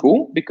is really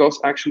cool because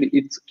actually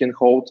it can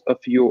hold a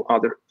few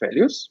other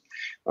values.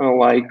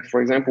 Like,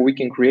 for example, we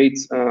can create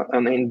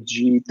an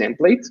ng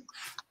template.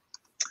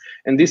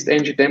 And this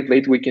ng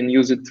template, we can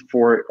use it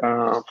for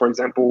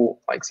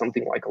example, like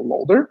something like a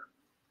loader.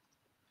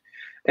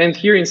 And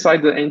here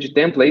inside the ng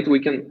template, we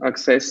can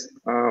access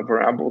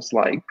variables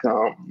like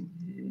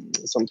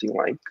something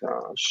like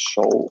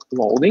show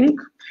loading.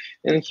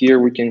 And here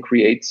we can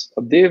create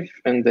a div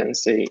and then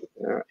say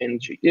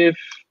ngIf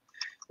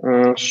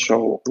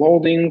show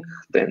loading,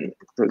 then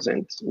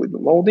present with the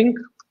loading,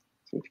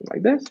 something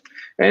like that.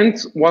 And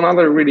one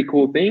other really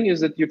cool thing is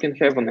that you can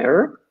have an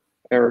error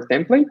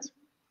template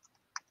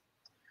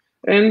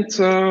and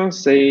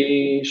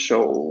say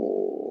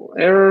show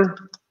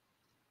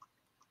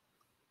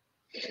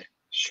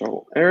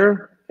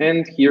error,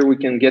 and here we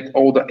can get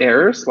all the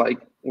errors like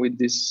with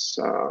this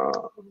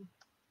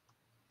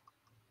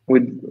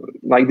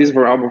this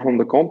variable from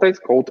the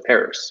context called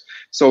errors.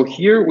 So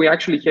here we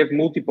actually have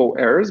multiple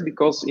errors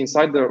because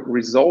inside the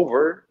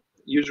resolver,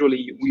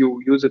 usually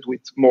you use it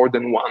with more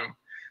than one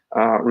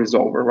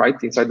resolver,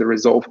 right? Inside the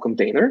resolve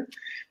container.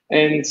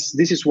 And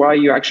this is why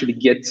you actually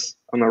get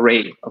an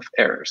array of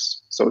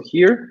errors. So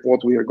here,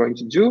 what we are going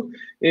to do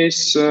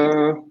is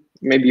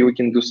maybe we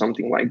can do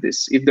something like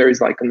this. If there is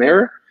like an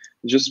error,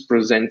 just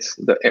present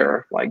the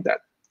error like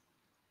that.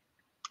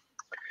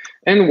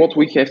 And what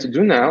we have to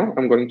do now,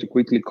 I'm going to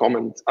quickly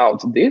comment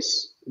out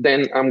this.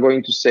 Then I'm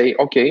going to say,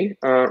 okay,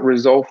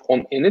 resolve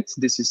on init.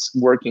 This is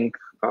working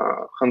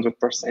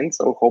 100%.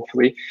 So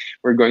hopefully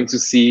we're going to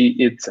see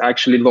it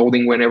actually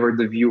loading whenever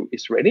the view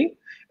is ready.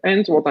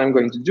 And what I'm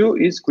going to do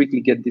is quickly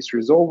get this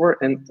resolver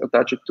and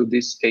attach it to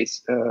this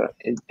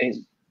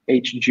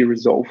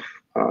hgresolve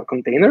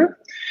container.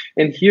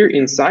 And here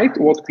inside,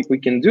 what we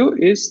can do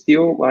is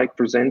still like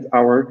present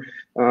our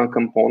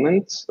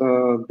components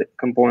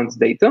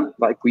data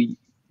like we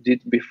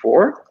did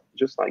before,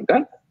 just like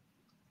that.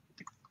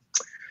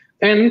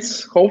 And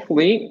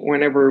hopefully,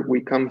 whenever we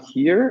come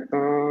here,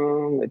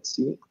 let's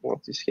see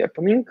what is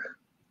happening.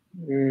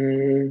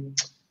 I'm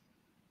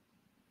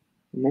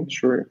not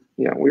sure.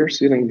 Yeah, we're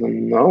seeing the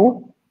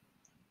no.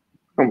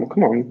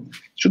 Come on, it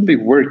should be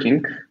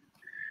working.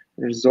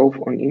 Resolve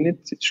on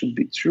init, it should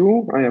be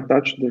true. I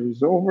attach the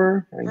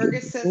resolver.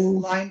 Fergus says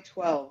line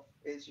 12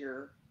 is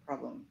your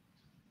problem.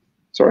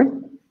 Sorry?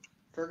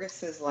 Fergus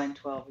says line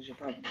 12 is your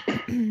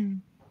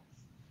problem.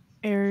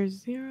 Error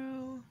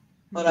 0.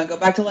 Hold on, go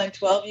back to line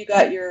 12. You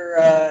got your.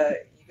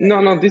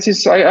 No, this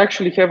is, I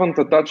actually haven't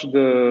attached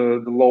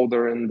the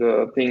loader and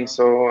the thing,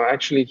 so I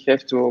actually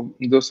have to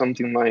do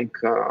something like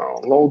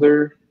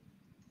loader.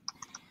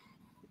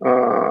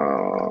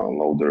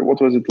 Loader,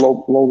 what was it?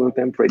 Loader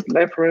template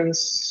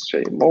reference,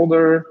 say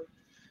loader,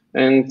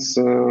 and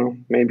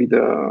maybe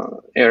the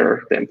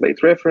error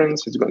template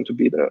reference is going to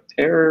be the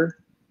error.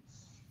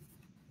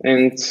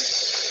 And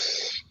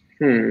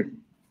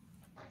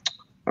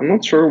I'm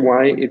not sure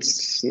why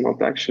it's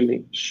not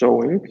actually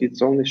showing.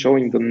 It's only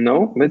showing the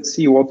no. Let's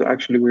see what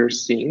actually we're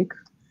seeing.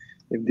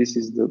 If this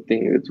is the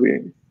thing that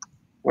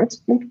why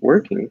it's not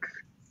working?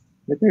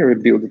 Let me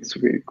rebuild it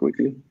really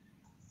quickly,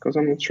 because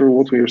I'm not sure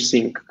what we are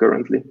seeing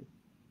currently.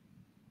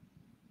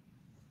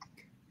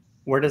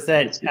 Where does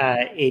that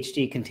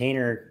HG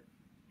container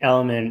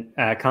element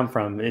come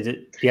from? Is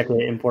it, do you have to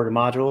import a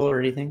module or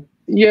anything?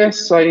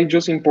 Yes, I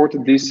just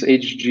imported this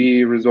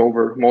HG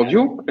resolver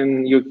module,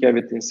 and you have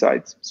it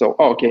inside. So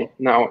okay,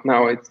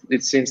 now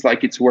it seems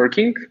like it's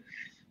working.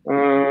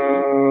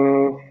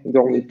 The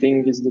only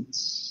thing is that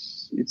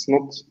it's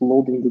not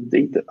loading the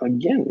data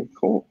again.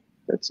 Oh,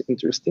 that's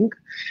interesting.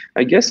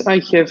 I guess I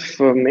have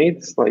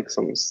made like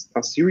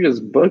a serious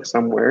bug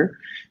somewhere,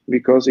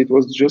 because it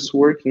was just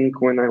working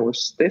when I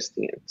was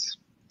testing it.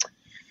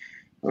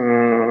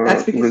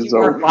 That's because you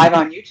weren't live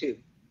on YouTube.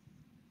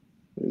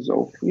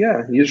 Resolve.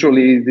 Yeah,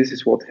 usually this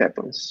is what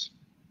happens.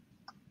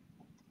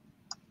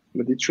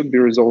 But it should be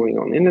resolving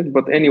on init.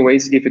 But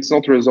anyways, if it's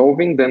not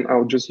resolving, then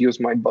I'll just use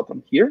my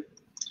button here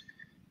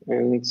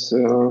and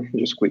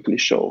just quickly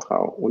show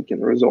how we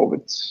can resolve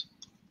it.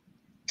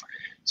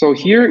 So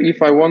here,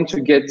 if I want to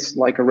get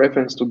like a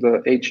reference to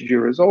the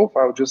hgresolve,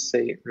 I'll just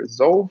say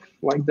resolve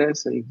like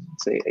this and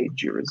say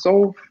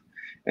hgresolve.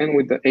 And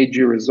with the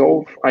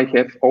hgresolve, I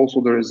have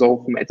also the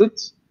resolve method,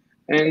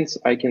 and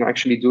I can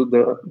actually do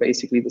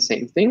basically the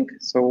same thing.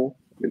 So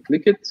we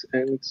click it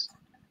and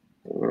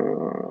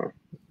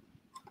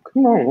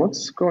come on,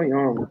 what's going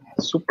on?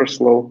 Super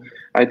slow.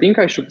 I think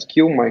I should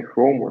kill my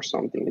Chrome or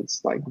something.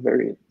 It's like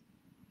very.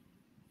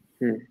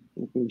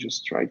 Let me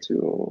just try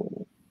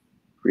to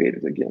create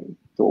it again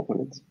to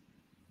open it.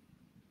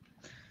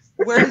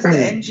 Where does the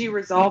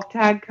ngresolve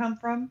tag come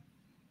from?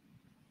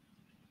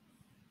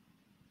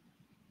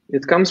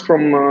 It comes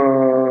from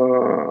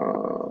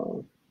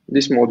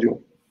this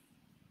module.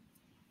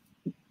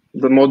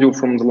 The module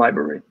from the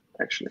library,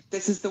 actually.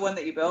 This is the one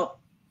that you built?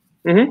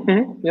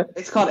 Yeah.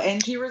 It's called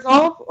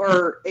ngresolve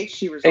or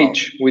hgresolve?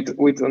 H,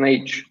 with an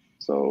H.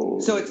 So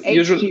it's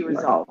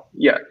hgresolve.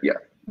 Yeah.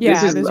 Yeah,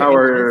 this is those are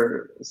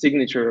our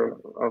signature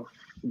of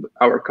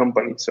our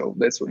company, so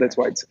that's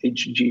why it's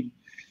HG.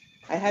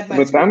 I had my.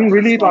 But I'm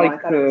really like. I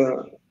thought it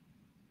was-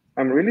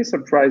 I'm really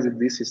surprised that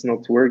this is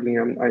not working.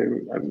 I'm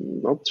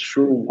not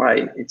sure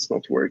why it's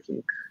not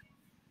working.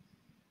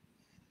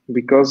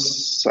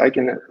 Because I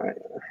can.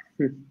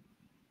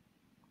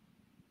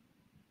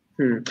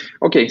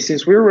 Okay,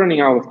 since we're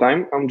running out of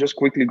time, I'm just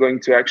quickly going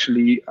to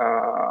actually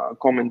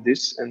comment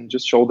this and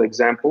just show the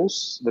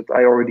examples that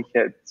I already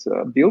had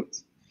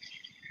built,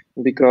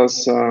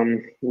 because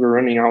we're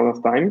running out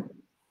of time.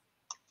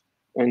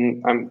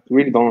 And I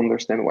really don't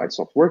understand why it's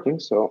not working,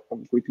 so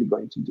I'm quickly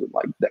going to do it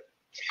like that.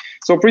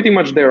 So pretty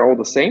much they're all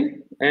the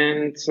same.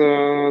 And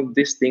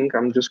this thing,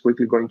 I'm just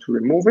quickly going to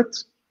remove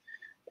it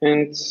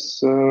and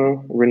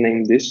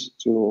rename this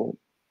to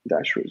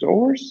dash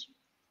resolvers.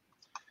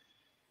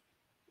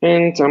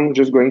 And I'm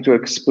just going to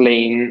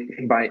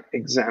explain by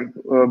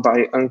example,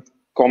 by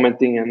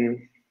uncommenting and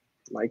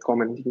like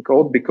commenting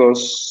code,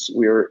 because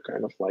we're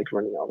kind of like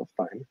running out of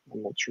time.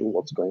 I'm not sure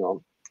what's going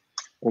on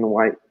and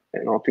why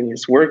nothing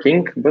is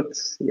working, but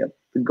yeah,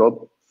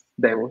 the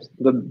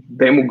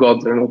demo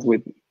gods are not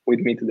with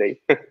me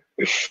today.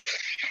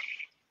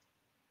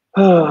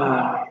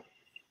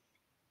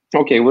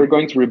 Okay, we're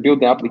going to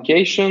rebuild the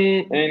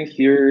application, and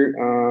here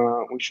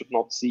we should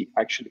not see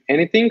actually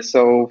anything.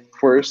 So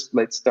first,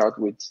 let's start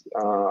with,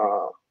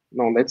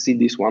 let's see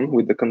this one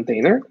with the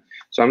container.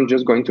 So I'm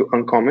just going to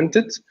uncomment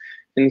it.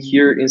 And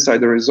here inside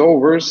the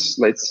resolvers,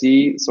 let's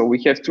see. So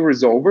we have two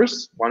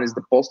resolvers. One is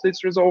the post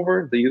list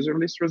resolver, the user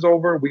list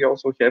resolver. We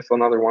also have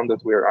another one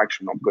that we're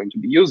actually not going to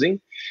be using.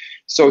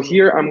 So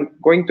here I'm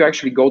going to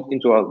actually go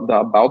into the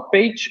about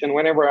page. And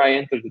whenever I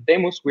enter the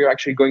demos, we're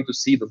actually going to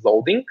see the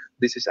loading.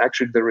 This is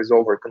actually the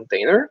resolver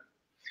container.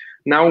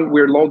 Now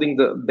we're loading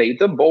the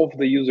data, both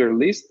the user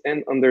list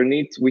and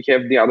underneath we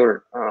have the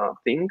other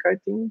thing, I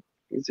think.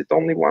 Is it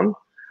only one?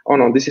 Oh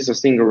no, this is a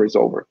single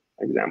resolver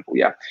example,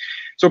 yeah.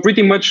 So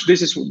pretty much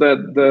this is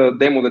the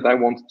demo that I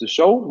wanted to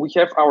show. We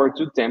have our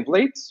two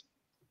templates,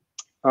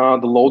 the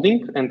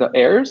loading and the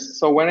errors.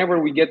 So whenever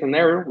we get an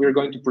error, we're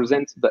going to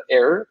present the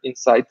error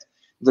inside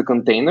the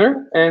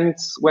container. And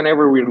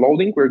whenever we're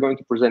loading, we're going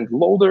to present the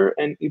loader.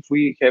 And if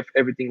we have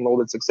everything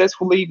loaded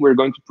successfully, we're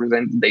going to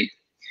present the data.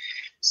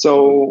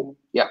 So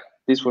yeah,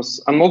 this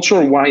was, I'm not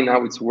sure why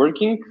now it's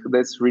working.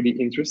 That's really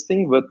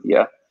interesting, but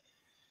yeah.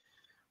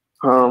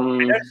 I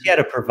noticed you had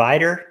a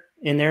provider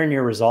in there in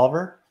your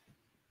resolver.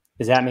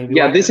 Is that maybe?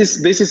 Yeah, this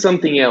is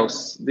something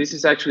else. This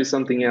is actually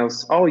something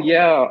else. Oh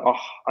yeah,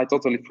 I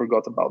totally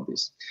forgot about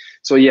this.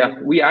 So yeah,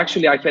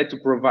 I had to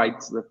provide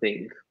the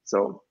thing.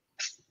 So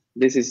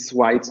this is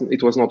why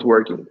it was not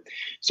working.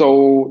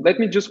 So let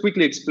me just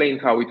quickly explain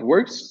how it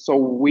works, so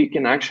we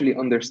can actually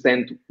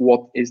understand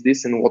what is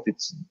this and what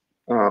it's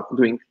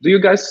doing. Do you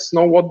guys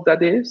know what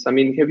that is? I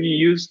mean, have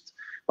you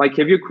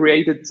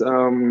created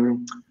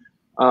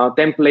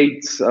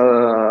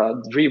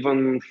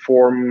template-driven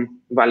form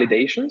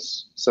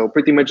validations? So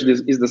pretty much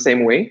this is the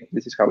same way.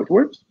 This is how it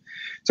works.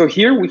 So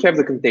here we have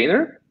the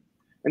container,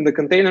 and the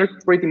container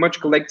pretty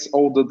much collects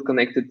all the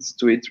connected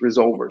to it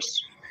resolvers.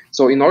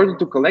 So in order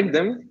to collect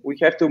them, we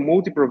have to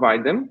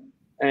multi-provide them,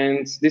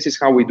 and this is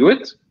how we do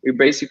it. We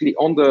basically,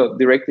 on the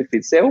directive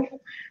itself,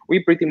 we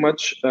pretty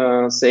much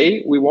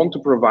say we want to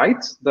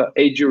provide the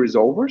AG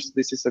resolvers.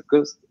 This is a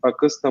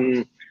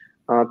custom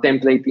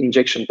template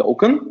injection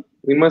token.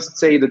 We must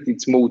say that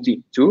it's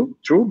multi too,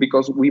 true,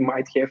 because we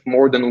might have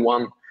more than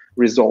one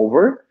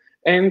resolver.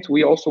 And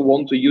we also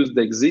want to use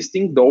the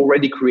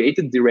already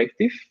created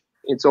directive.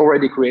 It's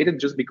already created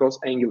just because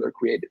Angular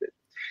created it.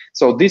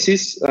 So this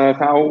is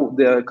how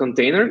the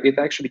container, it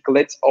actually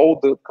collects all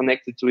the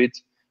connected to it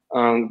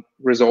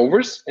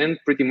resolvers and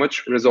pretty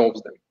much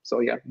resolves them. So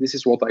yeah, this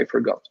is what I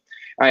forgot.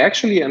 I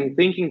actually am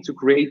thinking to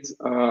create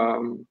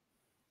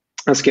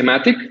a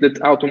schematic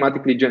that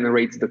automatically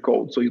generates the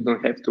code, so you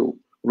don't have to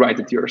write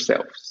it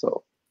yourself.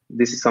 So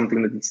this is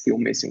something that is still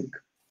missing.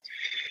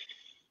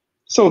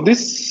 So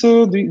this,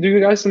 do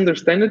you guys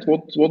understand it?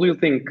 What do you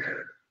think?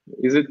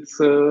 Is it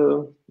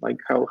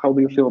like, how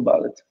do you feel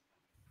about it?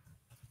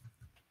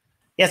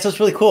 Yeah, so it's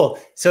really cool.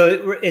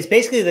 So it's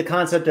basically the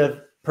concept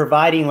of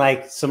providing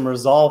like some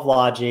resolve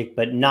logic,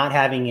 but not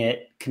having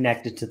it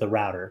connected to the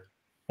router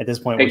at this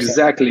point.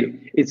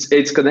 Exactly.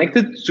 It's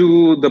connected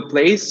to the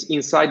place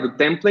inside the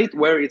template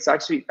where it's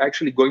actually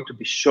going to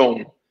be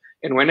shown.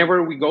 And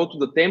whenever we go to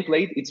the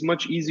template, it's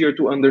much easier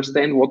to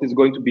understand what is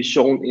going to be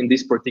shown in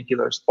this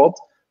particular spot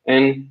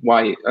and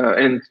why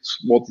and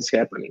what is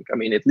happening. I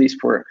mean, at least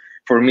for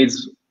me,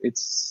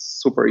 it's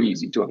super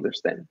easy to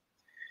understand.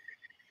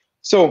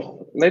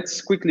 So let's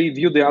quickly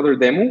view the other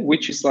demo,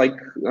 which is like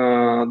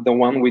the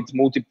one with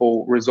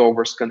multiple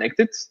resolvers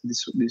connected.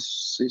 This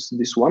is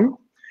this one.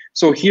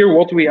 So here,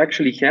 what we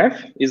actually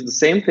have is the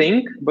same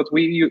thing, but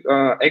we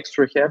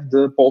extra have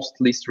the post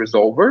list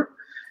resolver.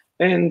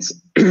 And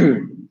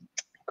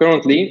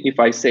currently, if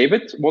I save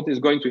it, what is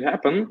going to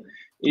happen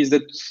is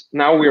that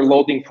now we're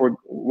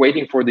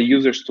waiting for the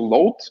users to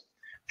load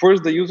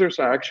first the users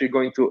are actually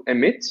going to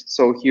emit.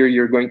 So here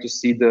you're going to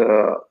see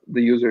the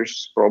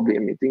users probably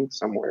emitting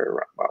somewhere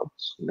about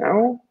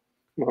now.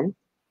 Come on.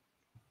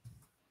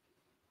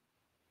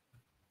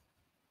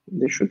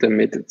 They should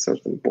emit at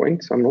certain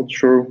point. I'm not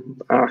sure.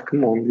 Ah,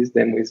 come on, this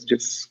demo is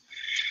just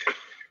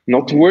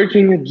not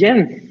working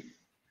again.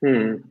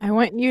 I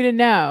want you to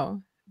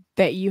know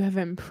that you have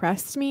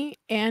impressed me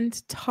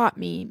and taught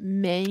me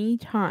many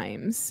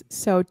times.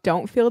 So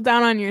don't feel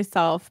down on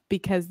yourself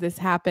because this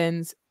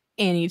happens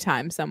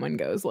anytime someone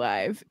goes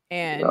live,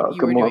 and you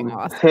are doing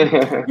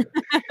awesome.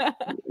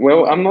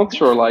 Well, I'm not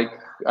sure. Like,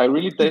 I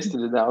really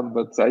tested it out,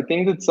 but I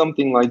think that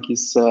something like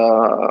is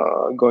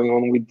going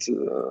on with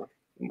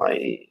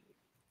my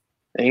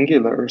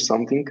Angular or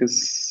something.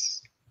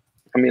 Because,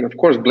 I mean, of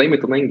course, blame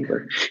it on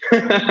Angular.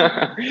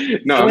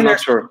 No, I'm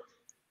not sure.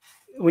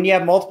 When you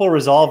have multiple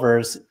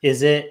resolvers,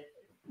 is it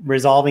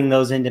resolving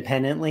those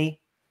independently?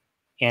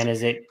 And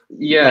is it?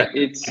 Yeah,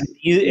 like,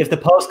 if the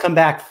posts come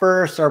back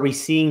first, are we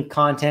seeing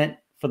content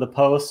for the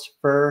post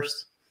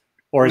first,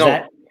 or is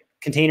that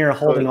container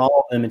holding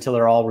all of them until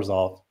they're all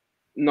resolved?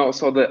 No,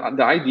 so the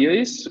idea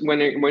is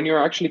when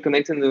you're actually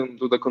connecting them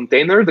to the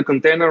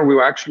container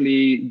will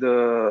actually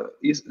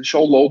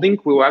show loading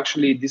will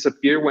actually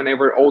disappear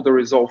whenever all the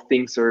resolved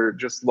things are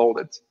just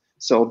loaded.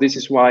 So this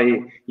is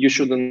why you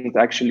shouldn't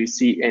actually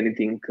see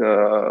anything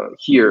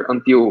here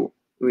until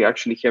we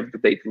actually have the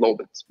data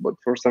loaded. But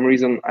for some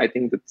reason, I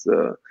think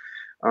that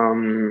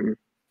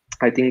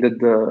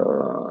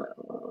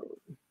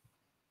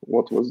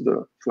what was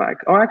the flag?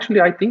 Oh,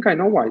 actually, I think I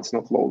know why it's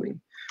not loading.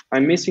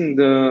 I'm missing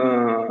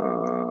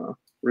the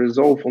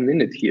resolve on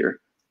init here.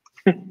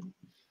 Can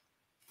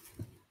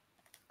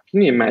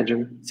you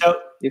imagine? So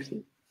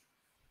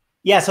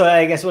so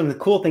I guess one of the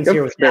cool things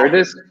here was there it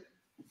is.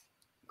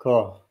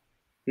 Cool.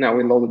 Now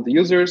we loaded the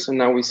users, and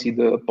now we see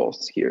the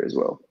posts here as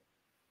well.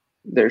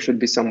 There should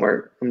be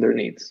somewhere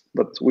underneath,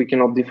 but we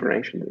cannot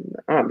differentiate them.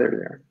 Ah, there they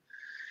are.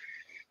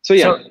 So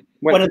yeah.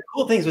 One of the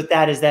cool things with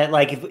that is that,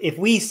 like, if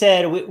we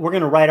said we're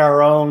going to write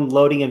our own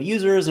loading of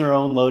users and our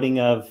own loading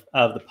of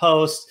the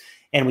posts,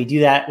 and we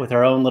do that with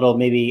our own little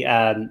maybe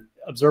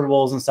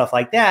observables and stuff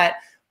like that,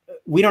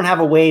 we don't have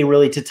a way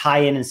really to tie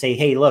in and say,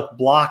 hey, look,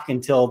 block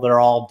until they're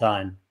all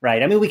done,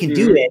 right? I mean, we can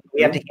do it.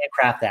 We have to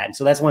handcraft that. And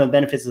so that's one of the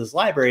benefits of this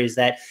library is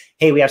that,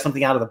 hey, we have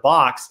something out of the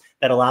box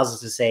that allows us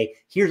to say,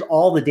 here's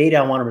all the data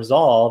I want to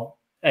resolve,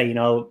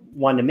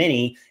 one to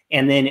many.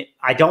 And then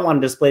I don't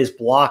want to display this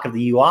block of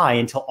the UI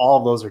until all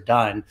of those are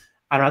done.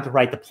 I don't have to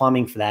write the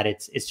plumbing for that.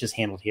 It's just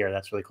handled here.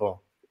 That's really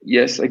cool.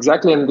 Yes,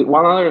 exactly. And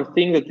one other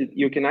thing that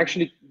you can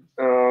actually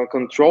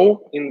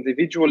control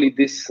individually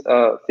these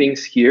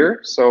things here.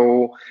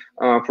 So,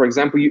 for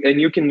example,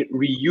 you can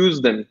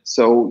reuse them.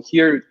 So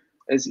here,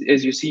 as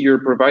you see, you're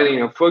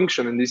providing a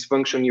function, and this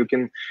function you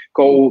can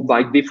call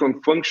like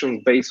different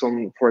functions based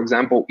on, for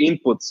example,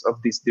 inputs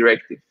of this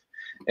directive.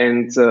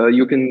 And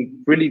you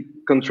can really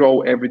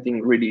control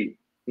everything really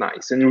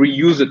nice and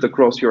reuse it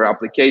across your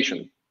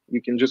application.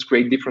 You can just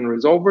create different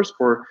resolvers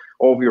for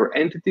all of your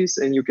entities,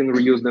 and you can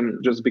reuse them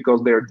just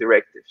because they're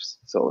directives.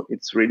 So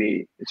it's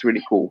really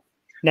cool.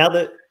 Now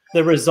the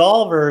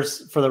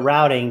resolvers for the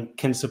routing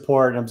can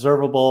support an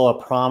observable,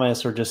 a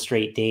promise, or just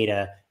straight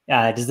data.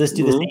 Does this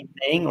do the same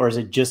thing, or is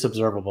it just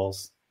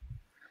observables?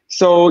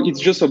 So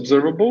it's just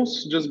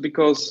observables, just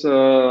because,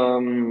 I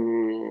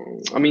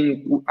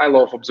mean, I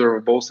love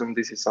observables, and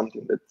this is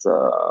something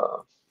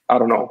that, I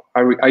don't know,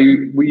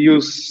 we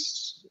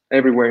use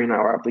everywhere in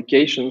our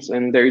applications,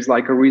 and there is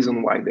like a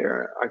reason why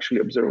they're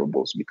actually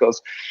observables,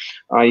 because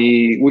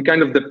we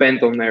kind of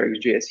depend on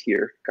RxJS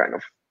here, kind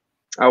of.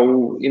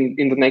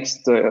 In the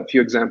next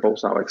few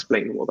examples, I'll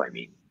explain what I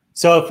mean.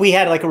 So if we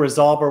had like a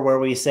resolver where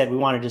we said we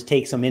want to just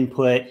take some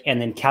input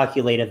and then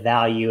calculate a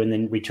value and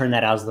then return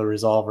that out as the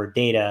resolver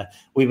data,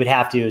 we would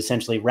have to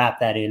essentially wrap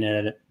that in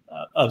an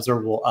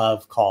observable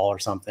of call or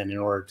something in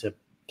order to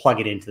plug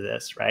it into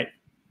this, right?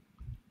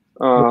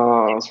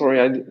 Sorry,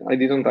 I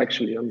didn't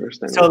actually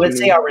understand. So let's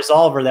say our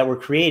resolver that we're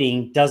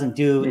creating doesn't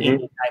do any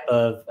type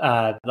of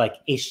like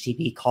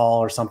HTTP call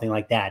or something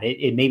like that.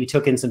 It maybe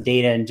took in some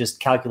data and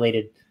just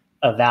calculated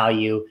a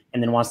value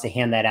and then wants to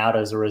hand that out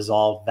as a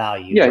resolved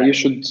value. Yeah, right? You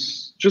should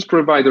just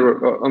provide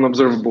an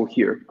observable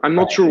here. I'm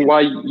not sure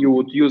why you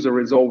would use a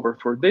resolver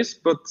for this,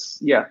 but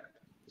yeah,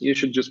 you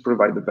should just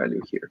provide the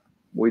value here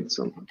with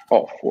some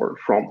off or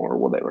from or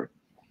whatever.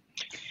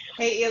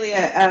 Hey,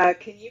 Ilya,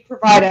 can you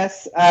provide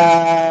us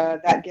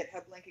that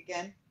GitHub link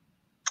again?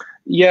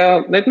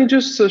 Yeah, let me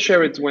just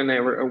share it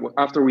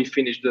after we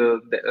finish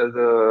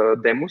the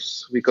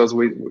demos, because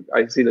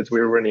I see that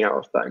we're running out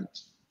of time.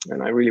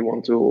 And I really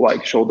want to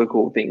like show the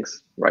cool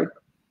things, right?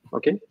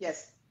 Okay.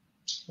 Yes.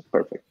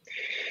 Perfect.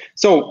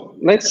 So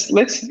let's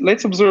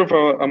observe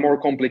a more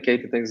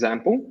complicated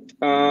example.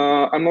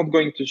 I'm not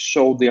going to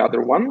show the other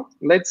one.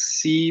 Let's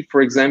see,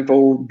 for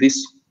example,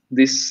 this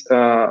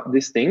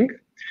thing.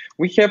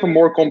 We have a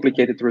more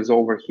complicated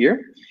resolver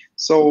here.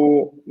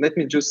 So let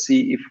me just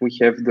see if we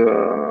have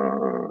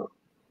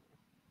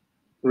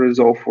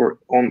resolver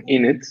on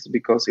init,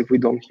 because if we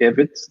don't have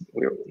it,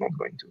 we're not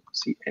going to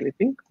see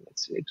anything.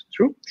 Let's see it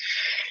through.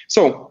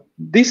 So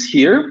this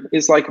here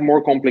is like a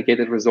more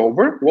complicated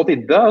resolver. What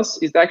it does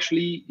is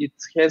actually it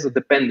has a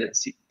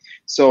dependency.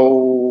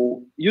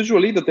 So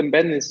usually the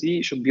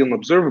dependency should be an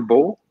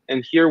observable.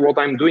 And here what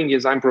I'm doing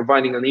is I'm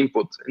providing an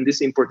input, and this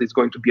input is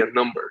going to be a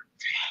number.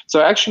 So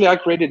actually I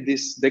created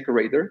this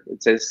decorator.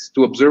 It says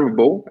to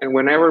observable, and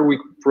whenever we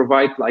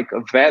provide like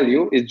a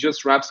value, it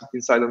just wraps it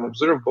inside an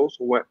observable,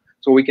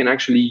 so we can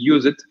actually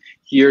use it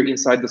here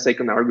inside the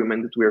second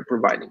argument that we are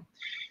providing.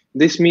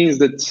 This means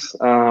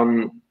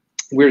that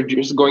we're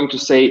just going to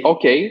say,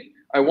 okay,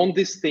 I want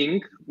this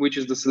thing, which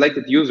is the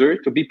selected user,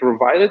 to be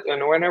provided,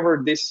 and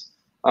whenever this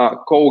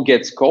call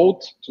gets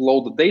called to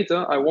load the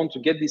data, I want to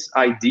get this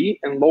ID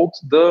and load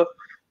the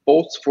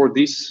posts for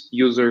this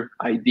user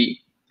ID.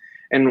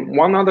 And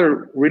one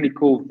other really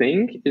cool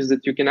thing is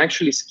that you can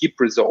actually skip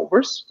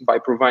resolvers by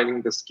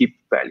providing the skip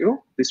value.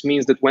 This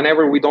means that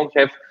whenever we don't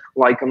have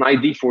like an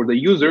ID for the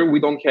user, we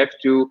don't have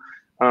to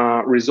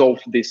resolve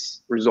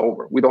this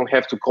resolver. We don't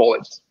have to call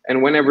it.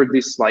 And whenever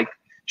this like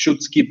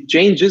should skip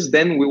changes,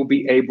 then we'll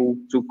be able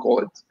to call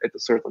it at a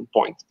certain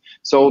point.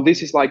 So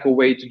this is like a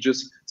way to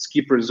just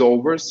skip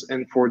resolvers,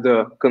 and for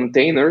the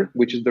container,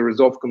 which is the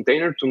resolve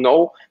container, to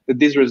know that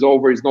this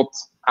resolver is not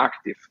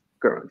active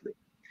currently.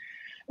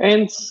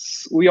 And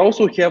we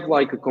also have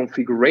like a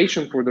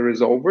configuration for the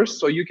resolvers.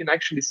 So you can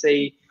actually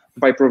say,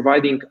 by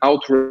providing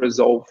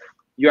auto-resolve,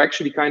 you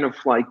actually kind of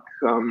like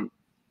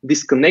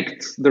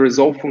disconnect the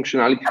resolve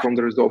functionality from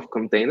the resolve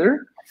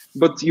container,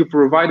 but you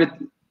provide it.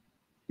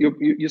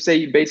 You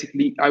say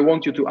basically, I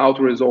want you to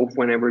auto-resolve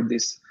whenever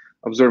this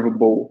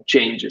observable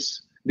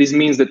changes. This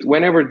means that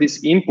whenever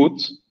this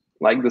input,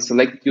 like the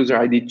select user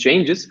ID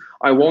changes,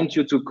 I want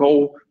you to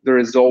call the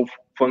resolve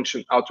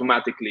function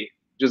automatically,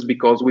 just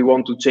because we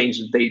want to change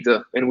the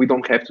data and we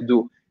don't have to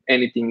do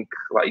anything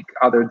like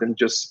other than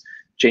just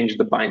change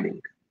the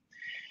binding.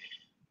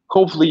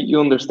 Hopefully you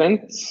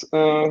understand.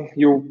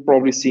 You'll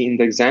probably see in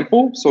the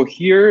example. So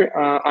here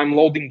I'm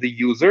loading the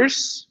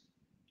users.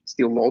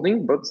 Still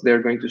loading, but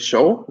they're going to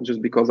show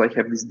just because I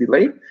have this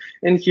delay.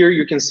 And here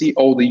you can see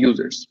all the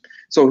users.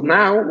 So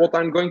now what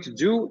I'm going to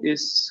do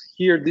is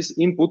here, this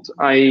input,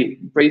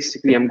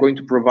 I'm going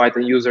to provide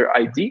a user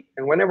ID.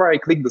 And whenever I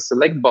click the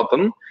select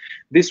button,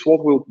 this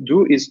what will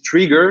do is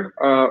trigger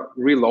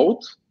reload.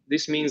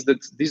 This means that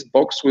this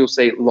box will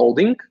say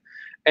loading.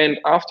 And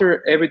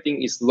after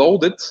everything is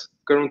loaded,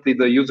 currently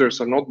the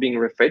users are not being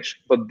refetched,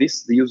 but the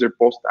user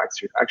post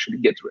actually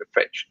gets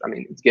refetched. I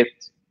mean, it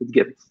gets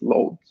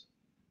loaded.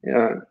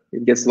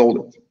 It gets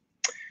loaded.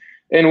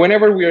 And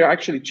whenever we are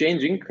actually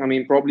changing, I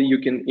mean, probably you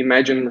can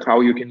imagine how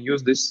you can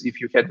use this.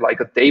 If you had like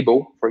a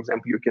table, for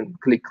example, you can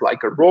click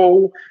like a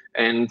row,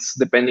 and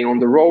depending on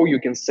the row, you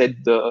can set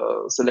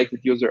the selected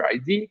user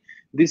ID.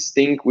 This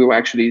thing will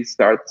actually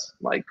start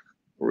like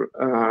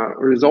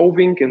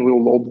resolving, and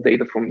will load the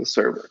data from the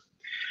server.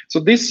 So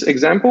this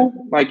example,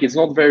 like, it's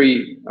not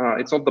very,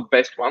 it's not the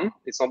best one.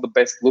 It's not the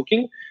best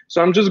looking.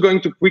 So I'm just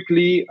going to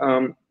quickly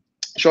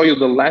show you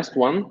the last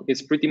one.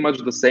 It's pretty much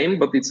the same,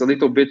 but it's a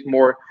little bit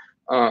more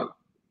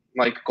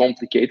like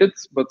complicated.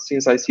 But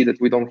since I see that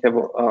we don't have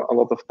a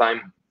lot of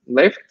time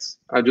left,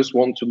 I just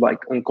want to like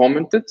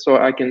uncomment it so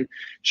I can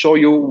show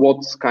you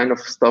what kind of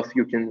stuff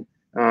you can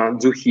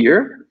do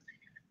here.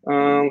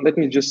 Let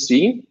me just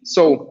see.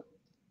 So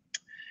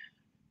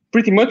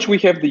pretty much we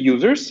have the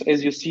users.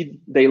 As you see,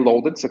 they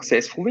loaded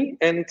successfully,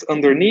 and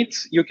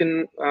underneath you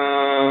can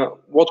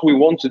what we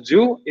want to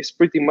do is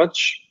pretty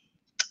much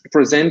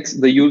present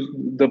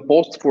the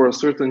post for a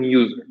certain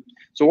user.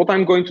 So what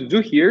I'm going to do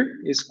here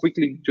is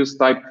quickly just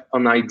type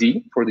an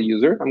ID for the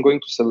user. I'm going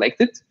to select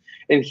it,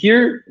 and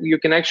here you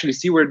can actually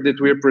see that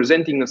we're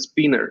presenting a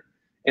spinner,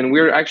 and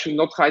we're actually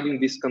not hiding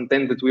this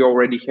content that we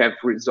already have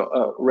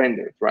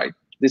rendered, right?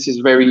 This is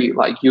very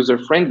like user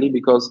friendly,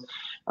 because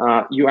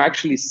you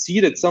actually see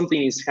that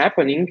something is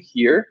happening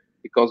here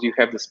because you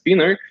have the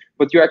spinner,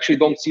 but you actually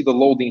don't see the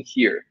loading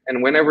here.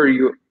 And whenever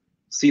you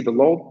see the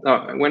load,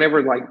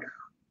 whenever like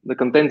the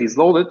content is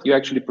loaded, you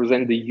actually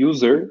present the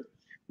user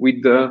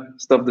with the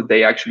stuff that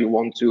they actually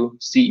want to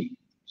see.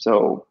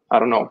 So I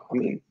don't know. I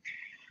mean,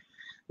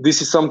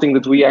 this is something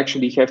that we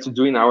actually have to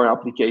do in our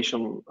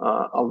application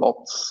a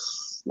lot.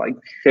 Like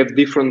have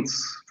different,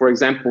 for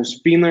example,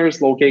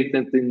 spinners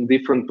located in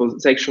different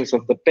sections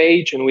of the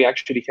page, and we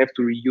actually have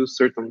to reuse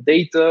certain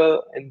data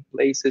and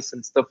places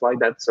and stuff like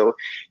that. So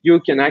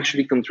you can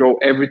actually control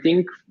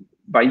everything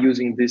by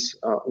using this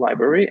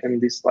library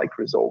and this like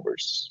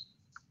resolvers.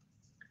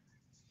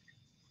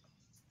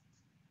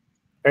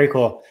 Very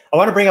cool. I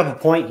want to bring up a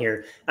point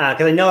here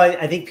because I know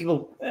I think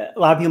people, a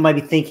lot of people might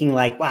be thinking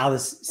like, wow,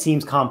 this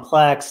seems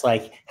complex.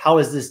 Like, how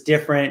is this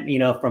different,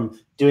 from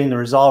doing the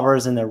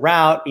resolvers and the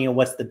route?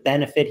 What's the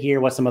benefit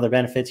here? What's some other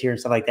benefits here and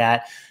stuff like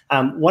that?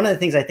 One of the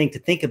things I think to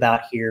think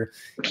about here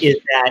is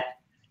that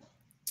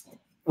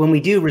when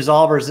we do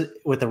resolvers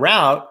with the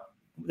route,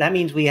 that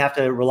means we have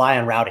to rely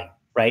on routing,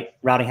 right?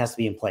 Routing has to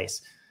be in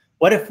place.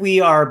 What if we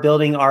are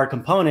building our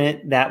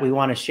component that we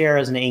want to share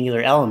as an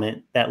Angular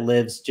element that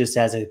lives just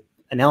as an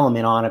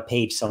element on a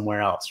page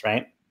somewhere else,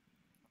 right?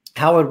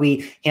 How would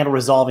we handle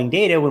resolving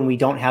data when we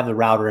don't have the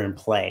router in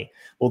play?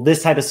 Well,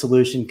 this type of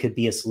solution could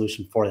be a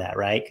solution for that,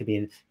 right? Could be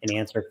an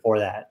answer for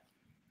that.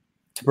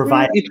 To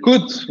provide it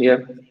could, yeah.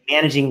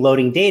 Managing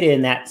loading data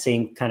in that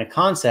same kind of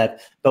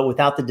concept, but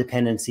without the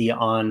dependency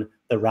on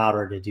the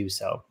router to do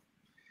so.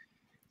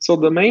 So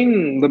the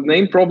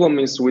main problem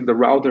is with the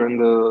router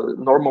and the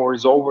normal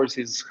resolvers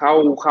is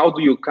how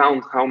do you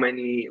count how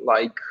many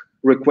like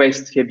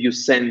requests have you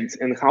sent,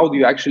 and how do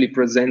you actually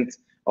present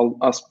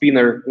a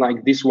spinner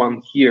like this one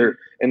here,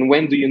 and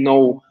when do you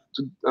know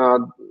to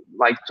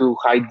to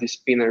hide the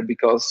spinner,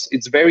 because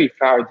it's very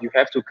hard. You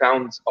have to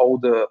count all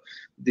the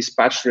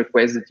dispatch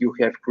requests that you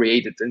have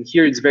created, and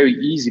here it's very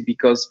easy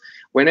because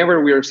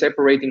whenever we are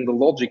separating the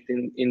logic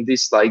in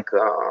this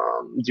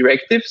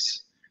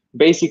directives,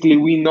 basically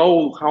we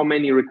know how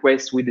many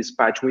requests we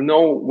dispatch. We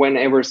know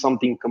whenever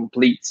something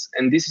completes,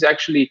 and this is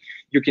actually,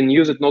 you can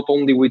use it not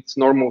only with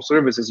normal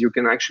services, you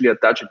can actually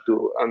attach it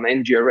to an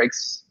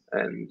NGRX,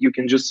 and you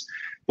can just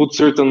put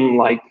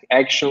certain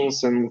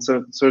actions and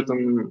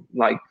certain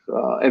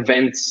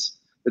events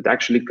that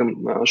actually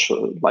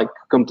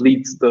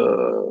complete the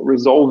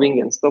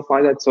resolving and stuff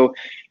like that. So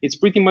it's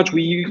pretty much,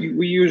 we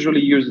usually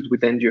use it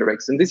with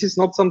NGRX, and this is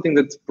not something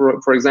that,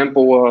 for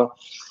example,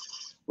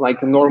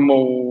 a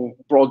normal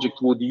project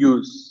would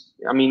use.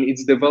 I mean,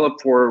 it's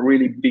developed for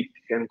really big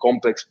and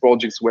complex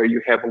projects where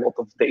you have a lot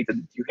of data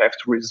that you have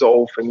to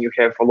resolve, and you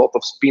have a lot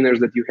of spinners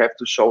that you have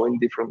to show in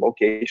different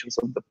locations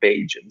of the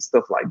page and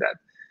stuff like that.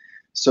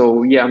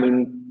 So yeah, I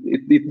mean,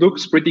 it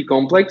looks pretty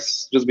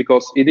complex just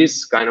because it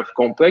is kind of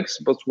complex,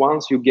 but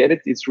once you get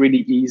it, it's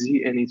really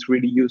easy and it's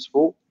really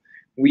useful.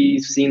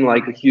 We've seen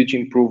a huge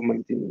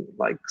improvement in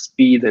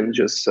speed and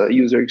just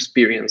user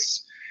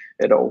experience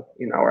at all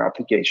in our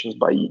applications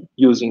by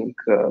using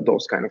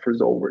those kind of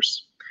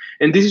resolvers.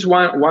 And this is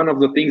one of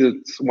the things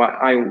that's why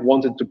I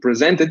wanted to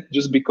present it,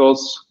 just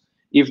because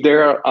if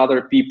there are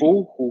other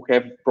people who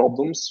have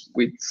problems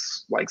with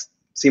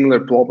similar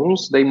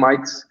problems, they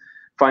might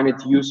find it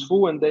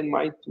useful and they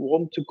might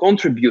want to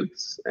contribute.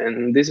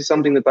 And this is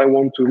something that I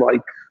want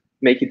to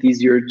make it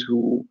easier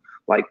to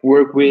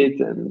work with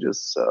and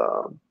just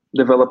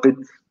develop it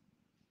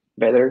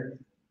better.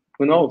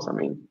 Who knows? I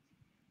mean,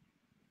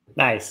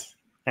 nice.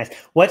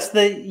 What's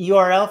the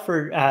URL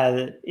for?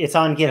 It's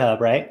on GitHub,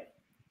 right?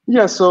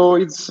 Yeah, so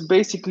it's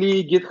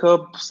basically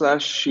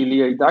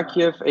GitHub/Ilya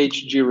Idakiev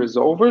HG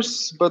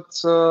resolvers. But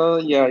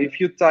yeah, if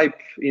you type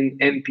in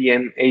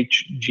npm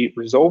HG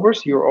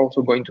resolvers, you're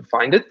also going to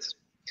find it.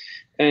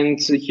 And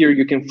here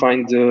you can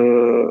find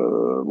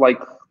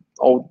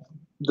all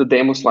the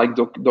demos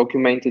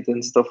documented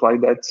and stuff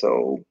like that.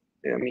 So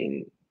I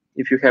mean,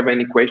 if you have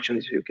any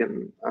questions, you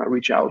can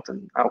reach out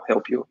and I'll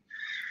help you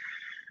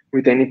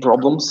with any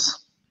problems.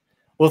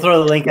 We'll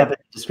throw the link up in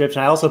the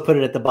description. I also put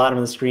it at the bottom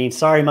of the screen.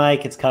 Sorry,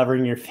 Mike, it's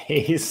covering your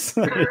face.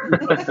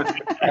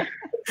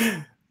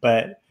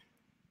 But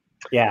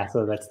yeah,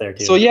 so that's there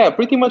too. So yeah,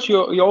 pretty much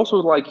you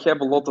also have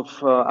a lot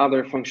of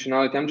other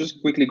functionality. I'm just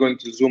quickly going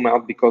to zoom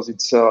out because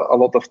it's a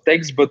lot of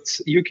text,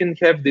 but you can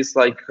have this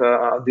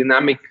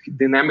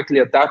dynamically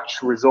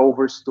attached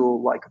resolvers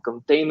to a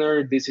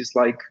container. This is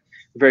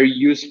very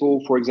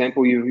useful. For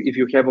example, if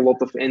you have a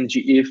lot of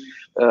ngIf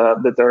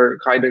that are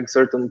hiding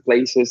certain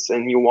places,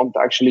 and you want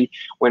actually,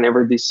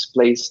 whenever this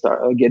place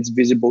gets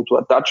visible, to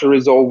attach a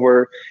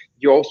resolver,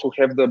 you also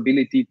have the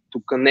ability to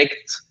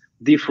connect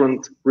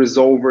different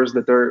resolvers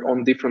that are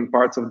on different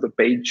parts of the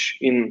page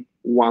in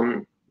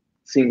one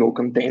single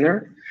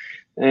container.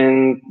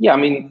 And yeah, I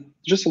mean,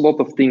 just a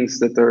lot of things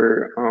that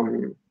are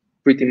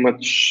pretty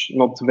much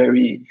not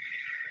very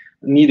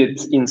needed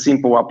in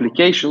simple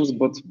applications,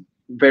 but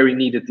very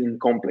needed in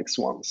complex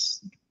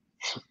ones.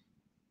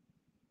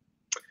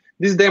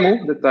 This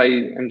demo that I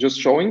am just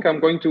showing, I'm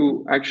going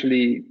to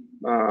actually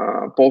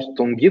post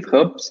on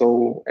GitHub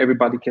so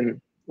everybody can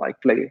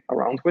play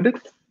around with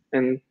it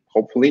and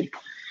hopefully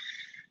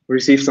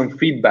receive some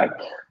feedback,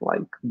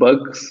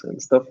 bugs and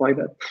stuff like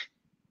that.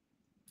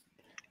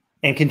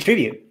 And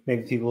contribute.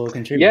 Maybe people will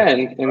contribute. Yeah,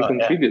 and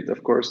contribute, yeah.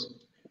 Of course.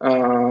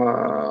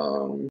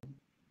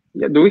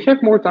 Yeah, do we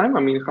have more time? I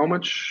mean, how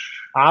much?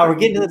 We're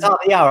getting to the top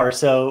of the hour,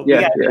 so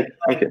yeah,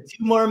 okay. 2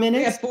 more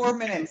minutes. We have 4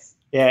 minutes.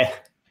 Yeah.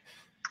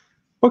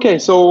 Okay,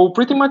 so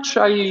pretty much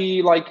I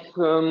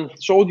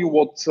showed you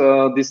what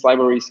this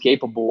library is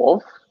capable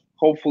of.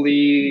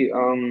 Hopefully,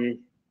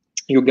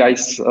 you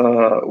guys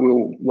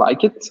will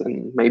like it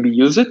and maybe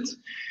use it.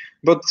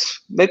 But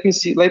let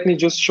me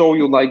just show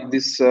you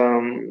this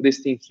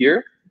this thing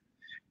here.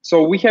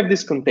 So we have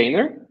this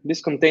container. This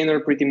container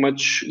pretty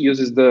much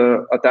uses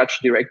the attach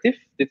directive.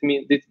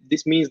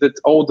 This means that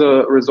all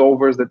the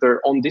resolvers that are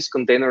on this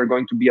container are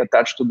going to be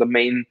attached to the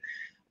main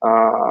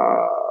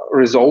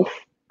resolve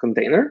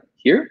container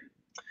here.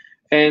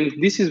 And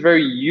this is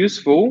very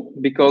useful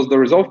because the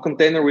resolve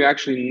container, we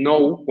actually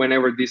know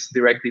whenever these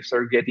directives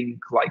are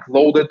getting like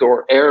loaded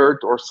or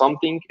errored or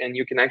something, and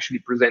you can actually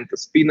present a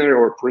spinner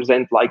or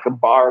present like a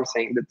bar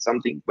saying that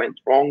something went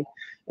wrong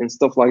and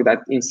stuff like that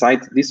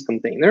inside this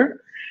container.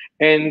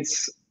 And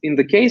in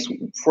the case,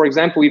 for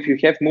example, if you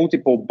have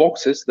multiple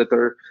boxes that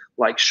are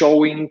like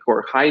showing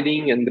or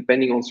hiding, and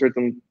depending on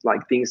certain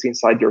like things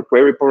inside your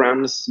query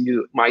params,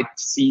 you might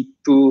see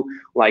two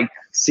like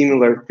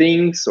similar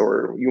things,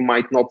 or you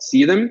might not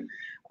see them.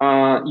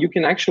 You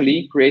can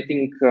actually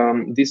creating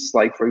this,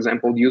 like for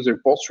example, user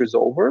post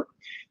resolver.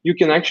 You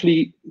can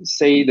actually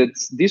say that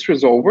these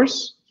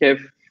resolvers have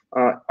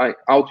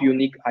auto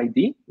unique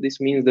ID.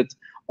 This means that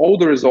all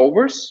the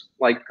resolvers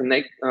like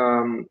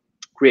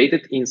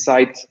created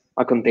inside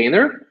a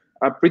container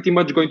are pretty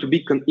much going to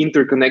be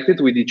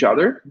interconnected with each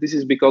other. This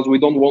is because we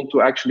don't want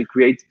to actually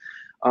create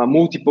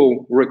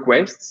multiple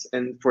requests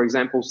and, for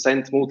example,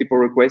 send multiple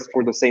requests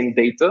for the same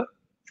data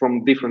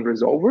from different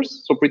resolvers.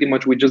 So pretty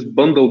much we just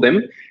bundle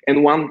them,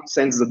 and one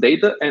sends the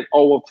data and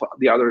all of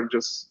the other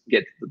just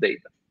get the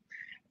data.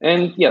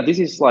 And yeah, this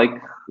is like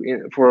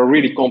for a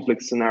really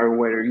complex scenario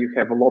where you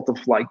have a lot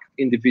of like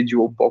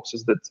individual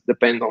boxes that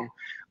depend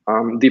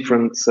on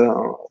different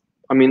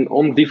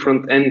on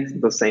different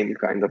and the same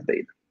kind of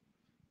data.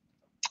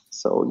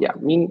 So yeah, I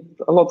mean,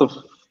 a lot of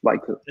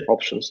like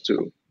options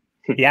too.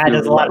 Yeah, it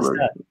does a lot of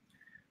stuff.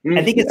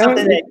 I think it's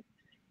something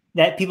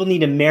that people need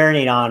to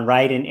marinate on,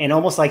 right? And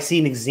almost like see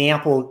an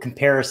example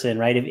comparison,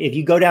 right? If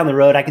you go down the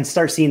road, I can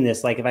start seeing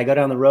this. Like if I go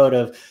down the road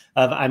of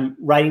I'm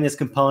writing this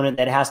component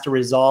that has to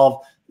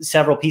resolve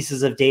several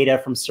pieces of data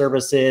from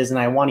services, and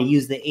I want to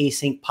use the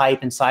async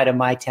pipe inside of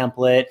my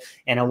template,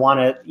 and I want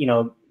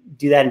to,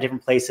 do that in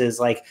different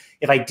places. Like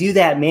if I do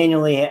that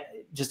manually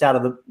just out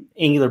of the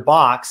Angular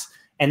box,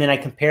 and then I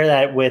compare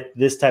that with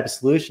this type of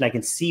solution, I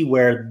can see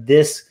where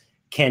this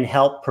can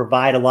help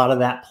provide a lot of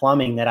that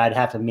plumbing that I'd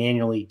have to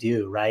manually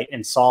do, right?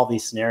 And solve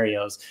these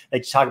scenarios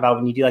that you talk about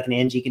when you do like an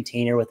ng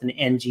container with an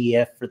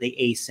ngIf for the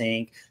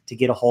async to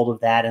get a hold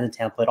of that in the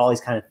template, all these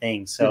kind of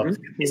things. So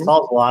it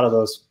solves a lot of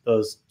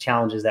those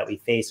challenges that we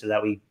face or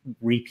that we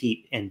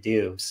repeat and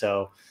do.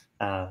 So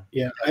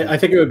I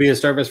think it would be a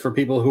service for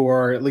people who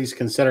are at least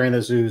considering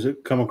this, who's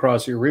come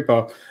across your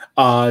repo,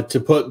 to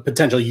put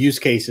potential use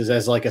cases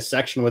as like a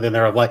section within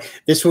there of like,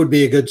 this would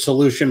be a good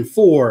solution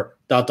for ...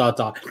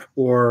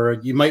 or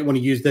you might want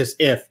to use this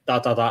if ...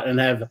 and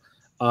have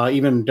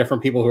even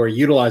different people who are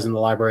utilizing the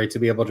library to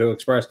be able to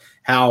express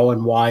how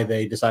and why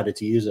they decided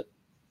to use it.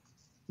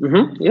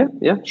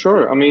 Yeah,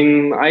 sure. I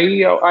mean,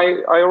 I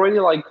already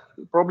like,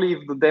 probably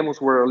if the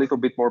demos were a little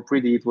bit more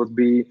pretty, it would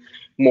be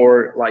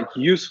more like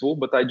useful,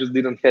 but I just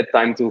didn't have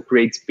time to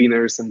create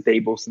spinners and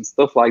tables and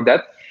stuff like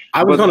that.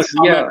 I was going to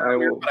comment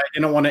earlier, but I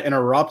didn't want to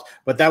interrupt,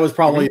 but that was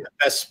probably the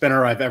best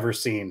spinner I've ever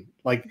seen.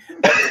 Like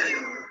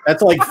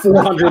that's like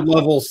 400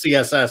 level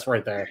CSS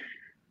right there.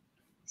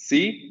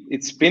 See,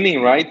 it's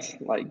spinning, right?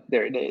 Like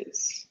there it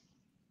is.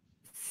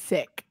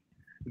 Sick.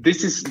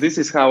 This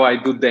is how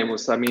I do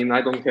demos. I mean,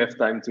 I don't have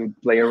time to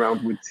play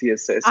around with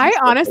CSS. I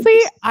honestly,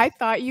 I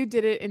thought you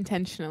did it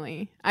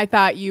intentionally. I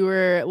thought you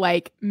were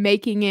like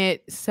making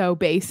it so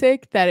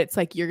basic that it's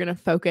like you're going to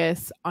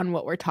focus on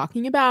what we're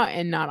talking about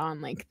and not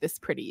on like this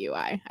pretty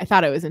UI. I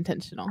thought it was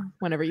intentional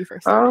whenever you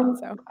first started.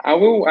 So I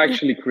will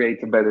actually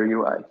create a better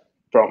UI,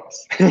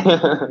 promise,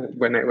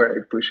 whenever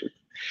I push it.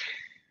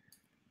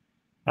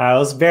 All right, it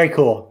was very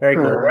cool. Very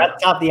cool. We're at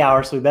the top of the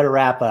hour, so we better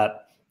wrap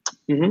up.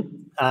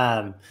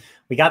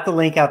 We got the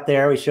link out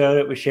there. We showed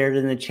it. We shared it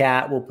in the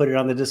chat. We'll put it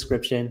on the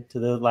description to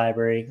the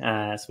library.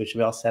 So we should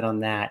be all set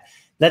on that.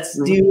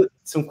 Let's do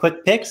some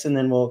quick picks, and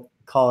then we'll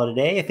call it a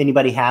day. If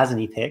anybody has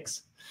any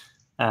picks,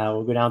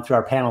 we'll go down through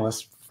our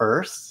panelists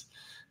first.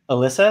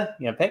 Alyssa,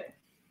 you got a pick?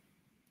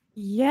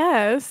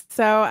 Yes.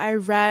 So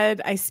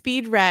I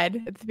speed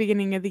read at the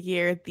beginning of the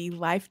year, The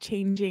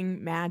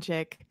Life-Changing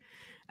Magic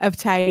of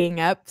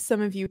Tidying Up.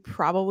 Some of you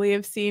probably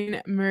have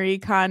seen Marie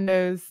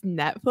Kondo's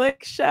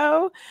Netflix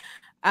show.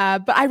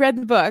 But I read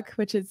the book,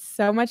 which is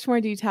so much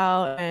more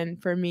detail.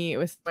 And for me, it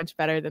was much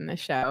better than the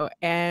show.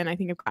 And I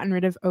think I've gotten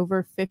rid of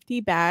over 50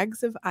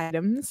 bags of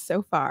items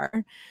so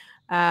far.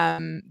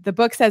 The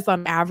book says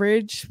on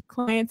average,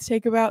 clients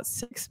take about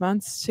 6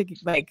 months to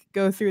like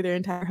go through their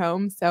entire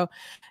home. So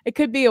it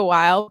could be a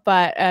while,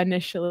 but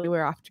initially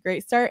we're off to a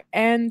great start.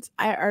 And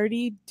I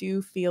already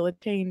do feel a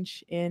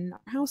change in our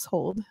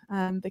household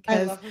because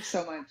I love her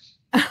so much.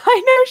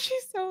 I know,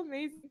 she's so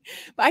amazing.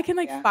 But I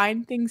can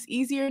find things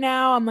easier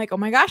now. I'm like, oh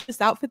my gosh, this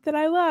outfit that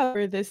I love,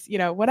 or this,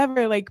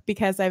 whatever, like,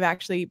 because I've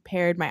actually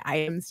pared my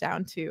items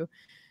down to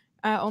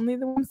only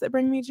the ones that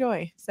bring me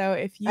joy. So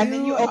if you and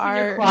then you open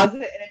your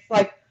closet and it's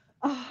like,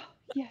 oh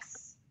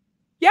yes.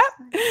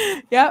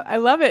 Yeah, I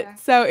love it.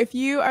 So if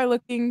you are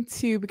looking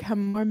to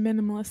become more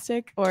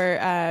minimalistic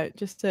or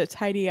just to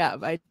tidy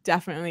up, I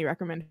definitely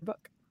recommend the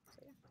book.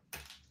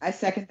 I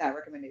second that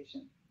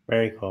recommendation.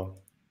 Very cool.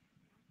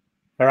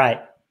 All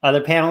right.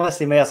 Other panelists,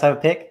 anybody else have a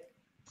pick?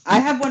 I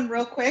have one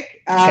real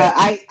quick.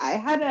 I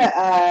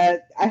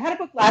had a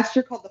book last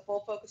year called The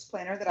Full Focus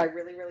Planner that I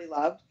really, really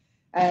loved.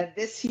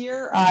 This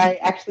year, I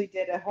actually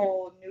did a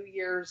whole New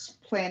Year's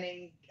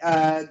planning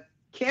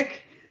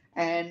kick,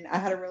 and I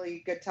had a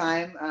really good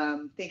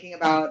time thinking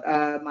about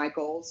my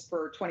goals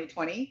for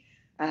 2020,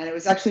 and it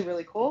was actually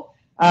really cool.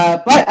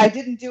 But I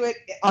didn't do it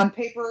on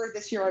paper.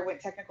 This year, I went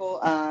technical.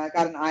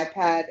 Got an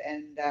iPad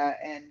and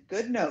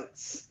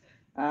GoodNotes,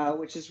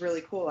 which is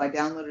really cool. I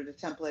downloaded a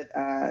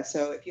template.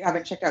 So if you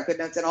haven't checked out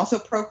GoodNotes, and also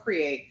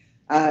Procreate.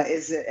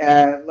 Is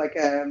like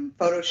a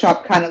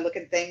Photoshop kind of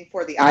looking thing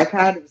for the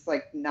iPad. It was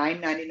like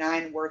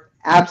 $9.99, worth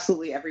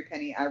absolutely every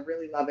penny. I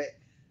really love it.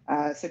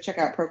 So check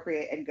out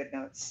Procreate and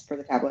GoodNotes for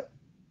the tablet.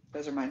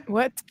 Those are mine.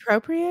 What's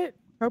Procreate?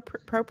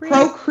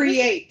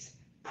 Procreate.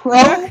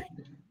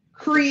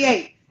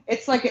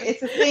 It's like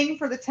it's a thing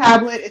for the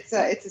tablet.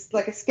 It's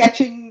like a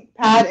sketching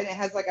pad, and it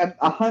has like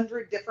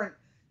 100 different.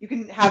 You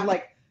can have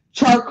like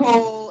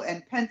charcoal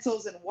and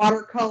pencils and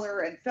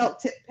watercolor and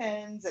felt tip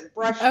pens and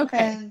brush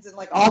pens and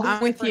like all these.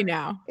 I'm with you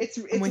now. It's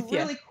a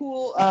really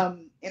cool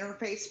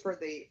interface for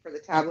the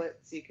tablet,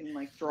 so you can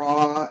like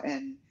draw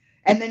and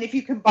then if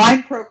you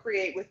combine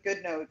Procreate with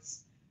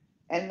GoodNotes,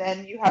 and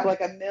then you have like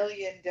 1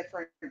 million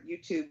different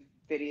YouTube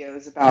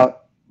videos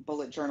about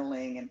bullet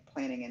journaling and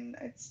planning, and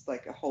it's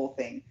like a whole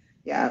thing.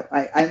 Yeah,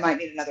 I might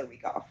need another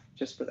week off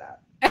just for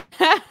that.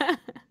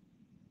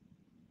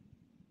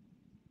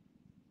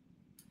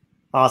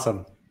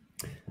 Awesome.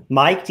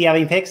 Mike, do you have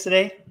any picks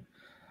today?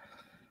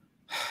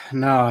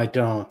 No, I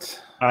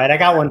don't. All right, I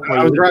got one for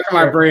you. I was racking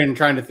my brain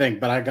trying to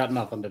think, but I got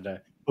nothing today.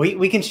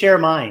 We can share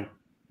mine.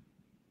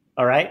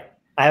 All right?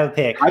 I have a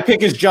pick. My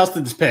pick is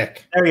Justin's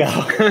pick. There we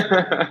go.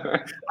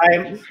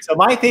 So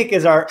my pick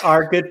is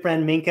our good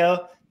friend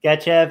Minko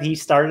Getchev. He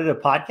started a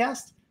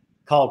podcast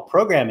called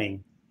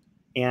Programming,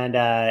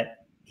 and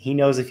he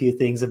knows a few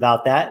things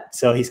about that.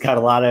 So he's got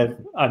a lot of,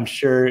 I'm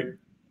sure,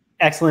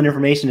 excellent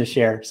information to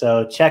share.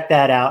 So check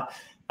that out.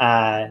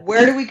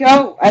 Where do we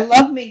go? I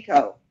love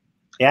Minko.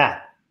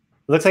 Yeah.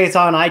 Looks like it's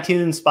on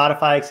iTunes,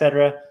 Spotify,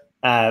 etc.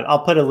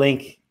 I'll put a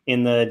link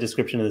in the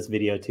description of this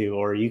video too,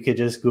 or you could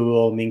just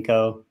Google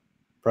Minko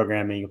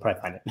Programming. You'll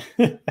probably find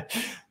it.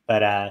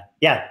 But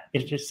yeah,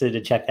 interested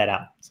to check that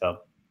out. So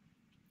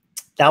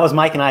that was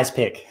Mike and I's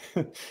pick.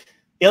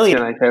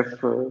 Ilya.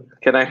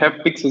 Can I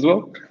have picks as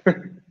well?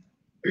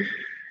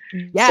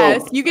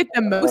 Yes, you get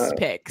the most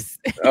picks.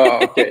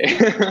 Oh, okay.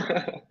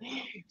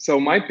 So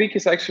my pick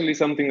is actually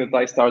something that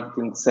I started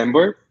in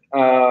December.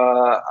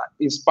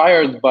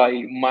 Inspired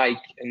by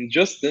Mike and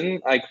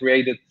Justin, I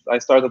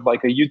started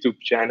like a YouTube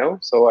channel.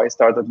 So I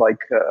started like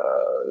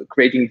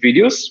creating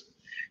videos.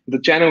 The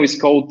channel is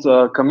called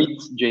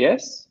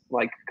Commit.js,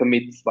 like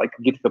commit, like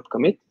GitHub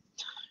commit.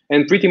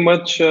 And pretty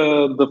much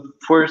the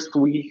first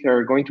week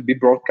are going to be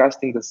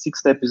broadcasting the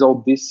 6th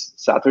episode this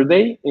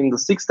Saturday. In the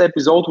 6th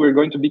episode, we're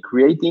going to be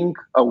creating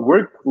a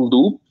work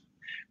loop.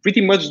 Pretty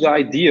much the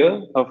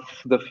idea of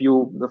the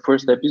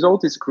first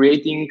episode is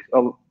creating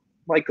a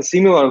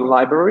similar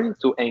library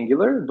to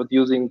Angular, but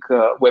using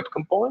web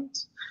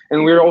components.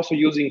 And we're also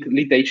using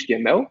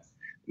lit-HTML,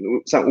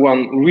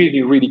 one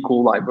really, really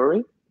cool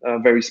library, a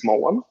very small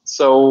one.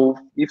 So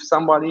if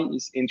somebody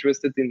is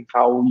interested in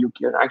how you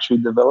can actually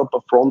develop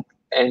a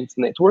front-end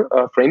network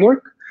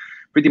framework,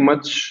 pretty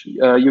much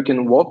you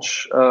can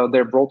watch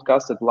their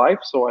broadcasted live.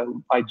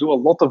 So I do a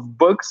lot of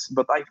bugs,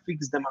 but I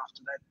fix them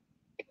after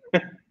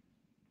that.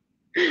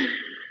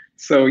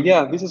 So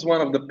yeah, this is one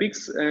of the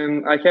picks,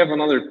 and I have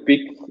another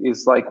pick.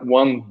 Is like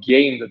one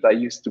game that I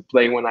used to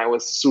play when I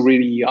was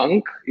really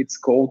young. It's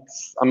called,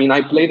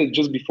 I played it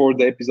just before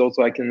the episode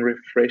so I can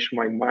refresh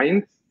my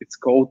mind. It's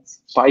called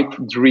Pipe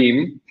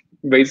Dream.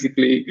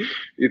 Basically,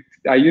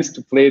 I used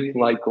to play it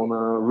like on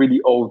a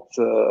really old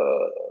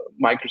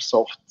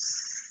Microsoft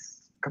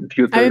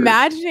computer. I'm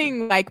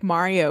imagining like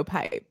Mario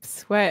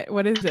pipes.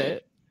 What is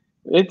it?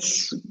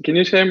 Can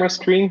you share my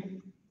screen?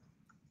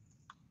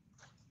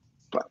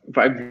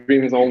 Pipe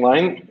Dream is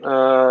online.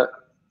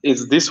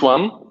 Is this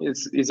one?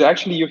 Is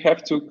actually you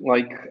have to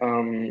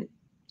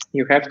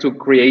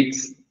create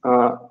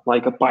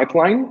like a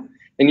pipeline,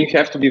 and you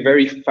have to be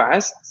very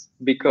fast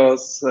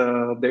because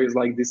there's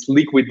like this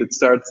liquid that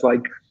starts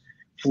like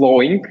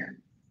flowing,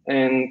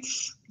 and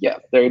yeah,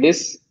 there it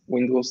is,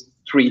 Windows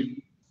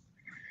 3,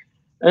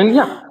 and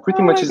yeah,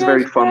 pretty much is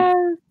very fun.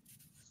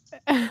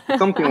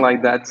 Something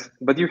like that,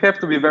 but you have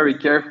to be very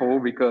careful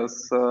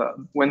because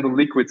when the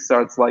liquid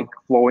starts like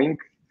flowing,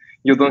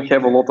 you don't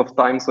have a lot of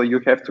time, so you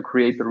have to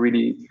create a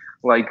really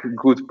like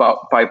good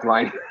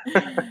pipeline.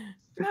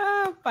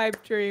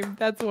 Pipe Dream,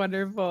 that's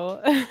wonderful.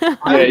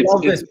 I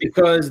love this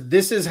because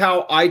this is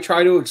how I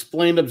try to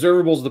explain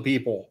observables to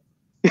people.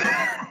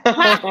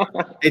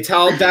 It's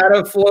how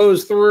data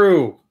flows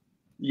through.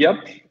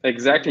 Yep,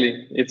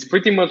 exactly. It's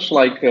pretty much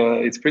like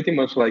an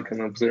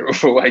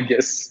observable, I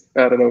guess.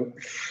 I don't know.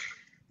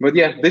 But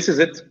yeah, this is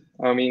it.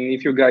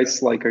 If you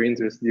guys are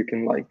interested, you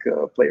can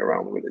play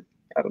around with it.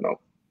 I don't know,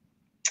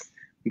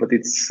 but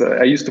it's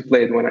I used to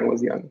play it when I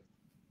was young.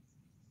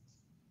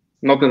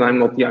 Not that I'm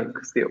not young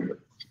still, but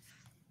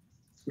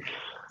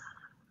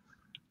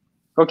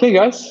okay,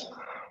 guys.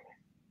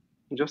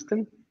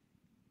 Justin.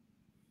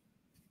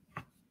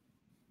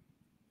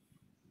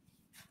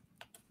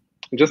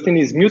 Justin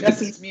is muted.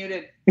 Justin's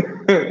muted.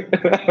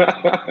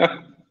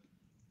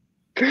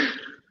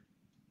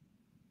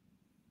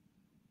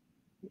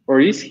 Or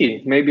is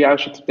he? Maybe I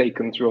should take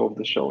control of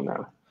the show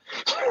now.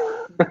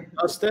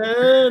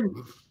 Justin.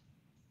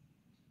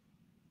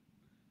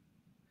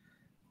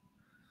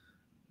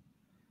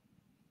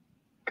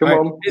 Come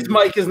on. His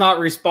mic is not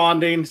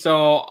responding,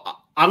 so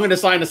I'm going to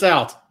sign us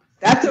out.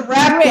 That's a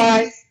wrap,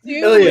 guys.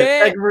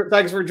 Ilya,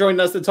 thanks for joining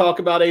us to talk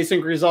about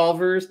async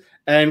resolvers,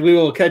 and we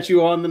will catch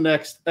you on the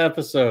next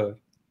episode.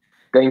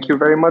 Thank you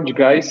very much,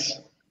 guys,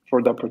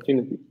 for the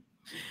opportunity.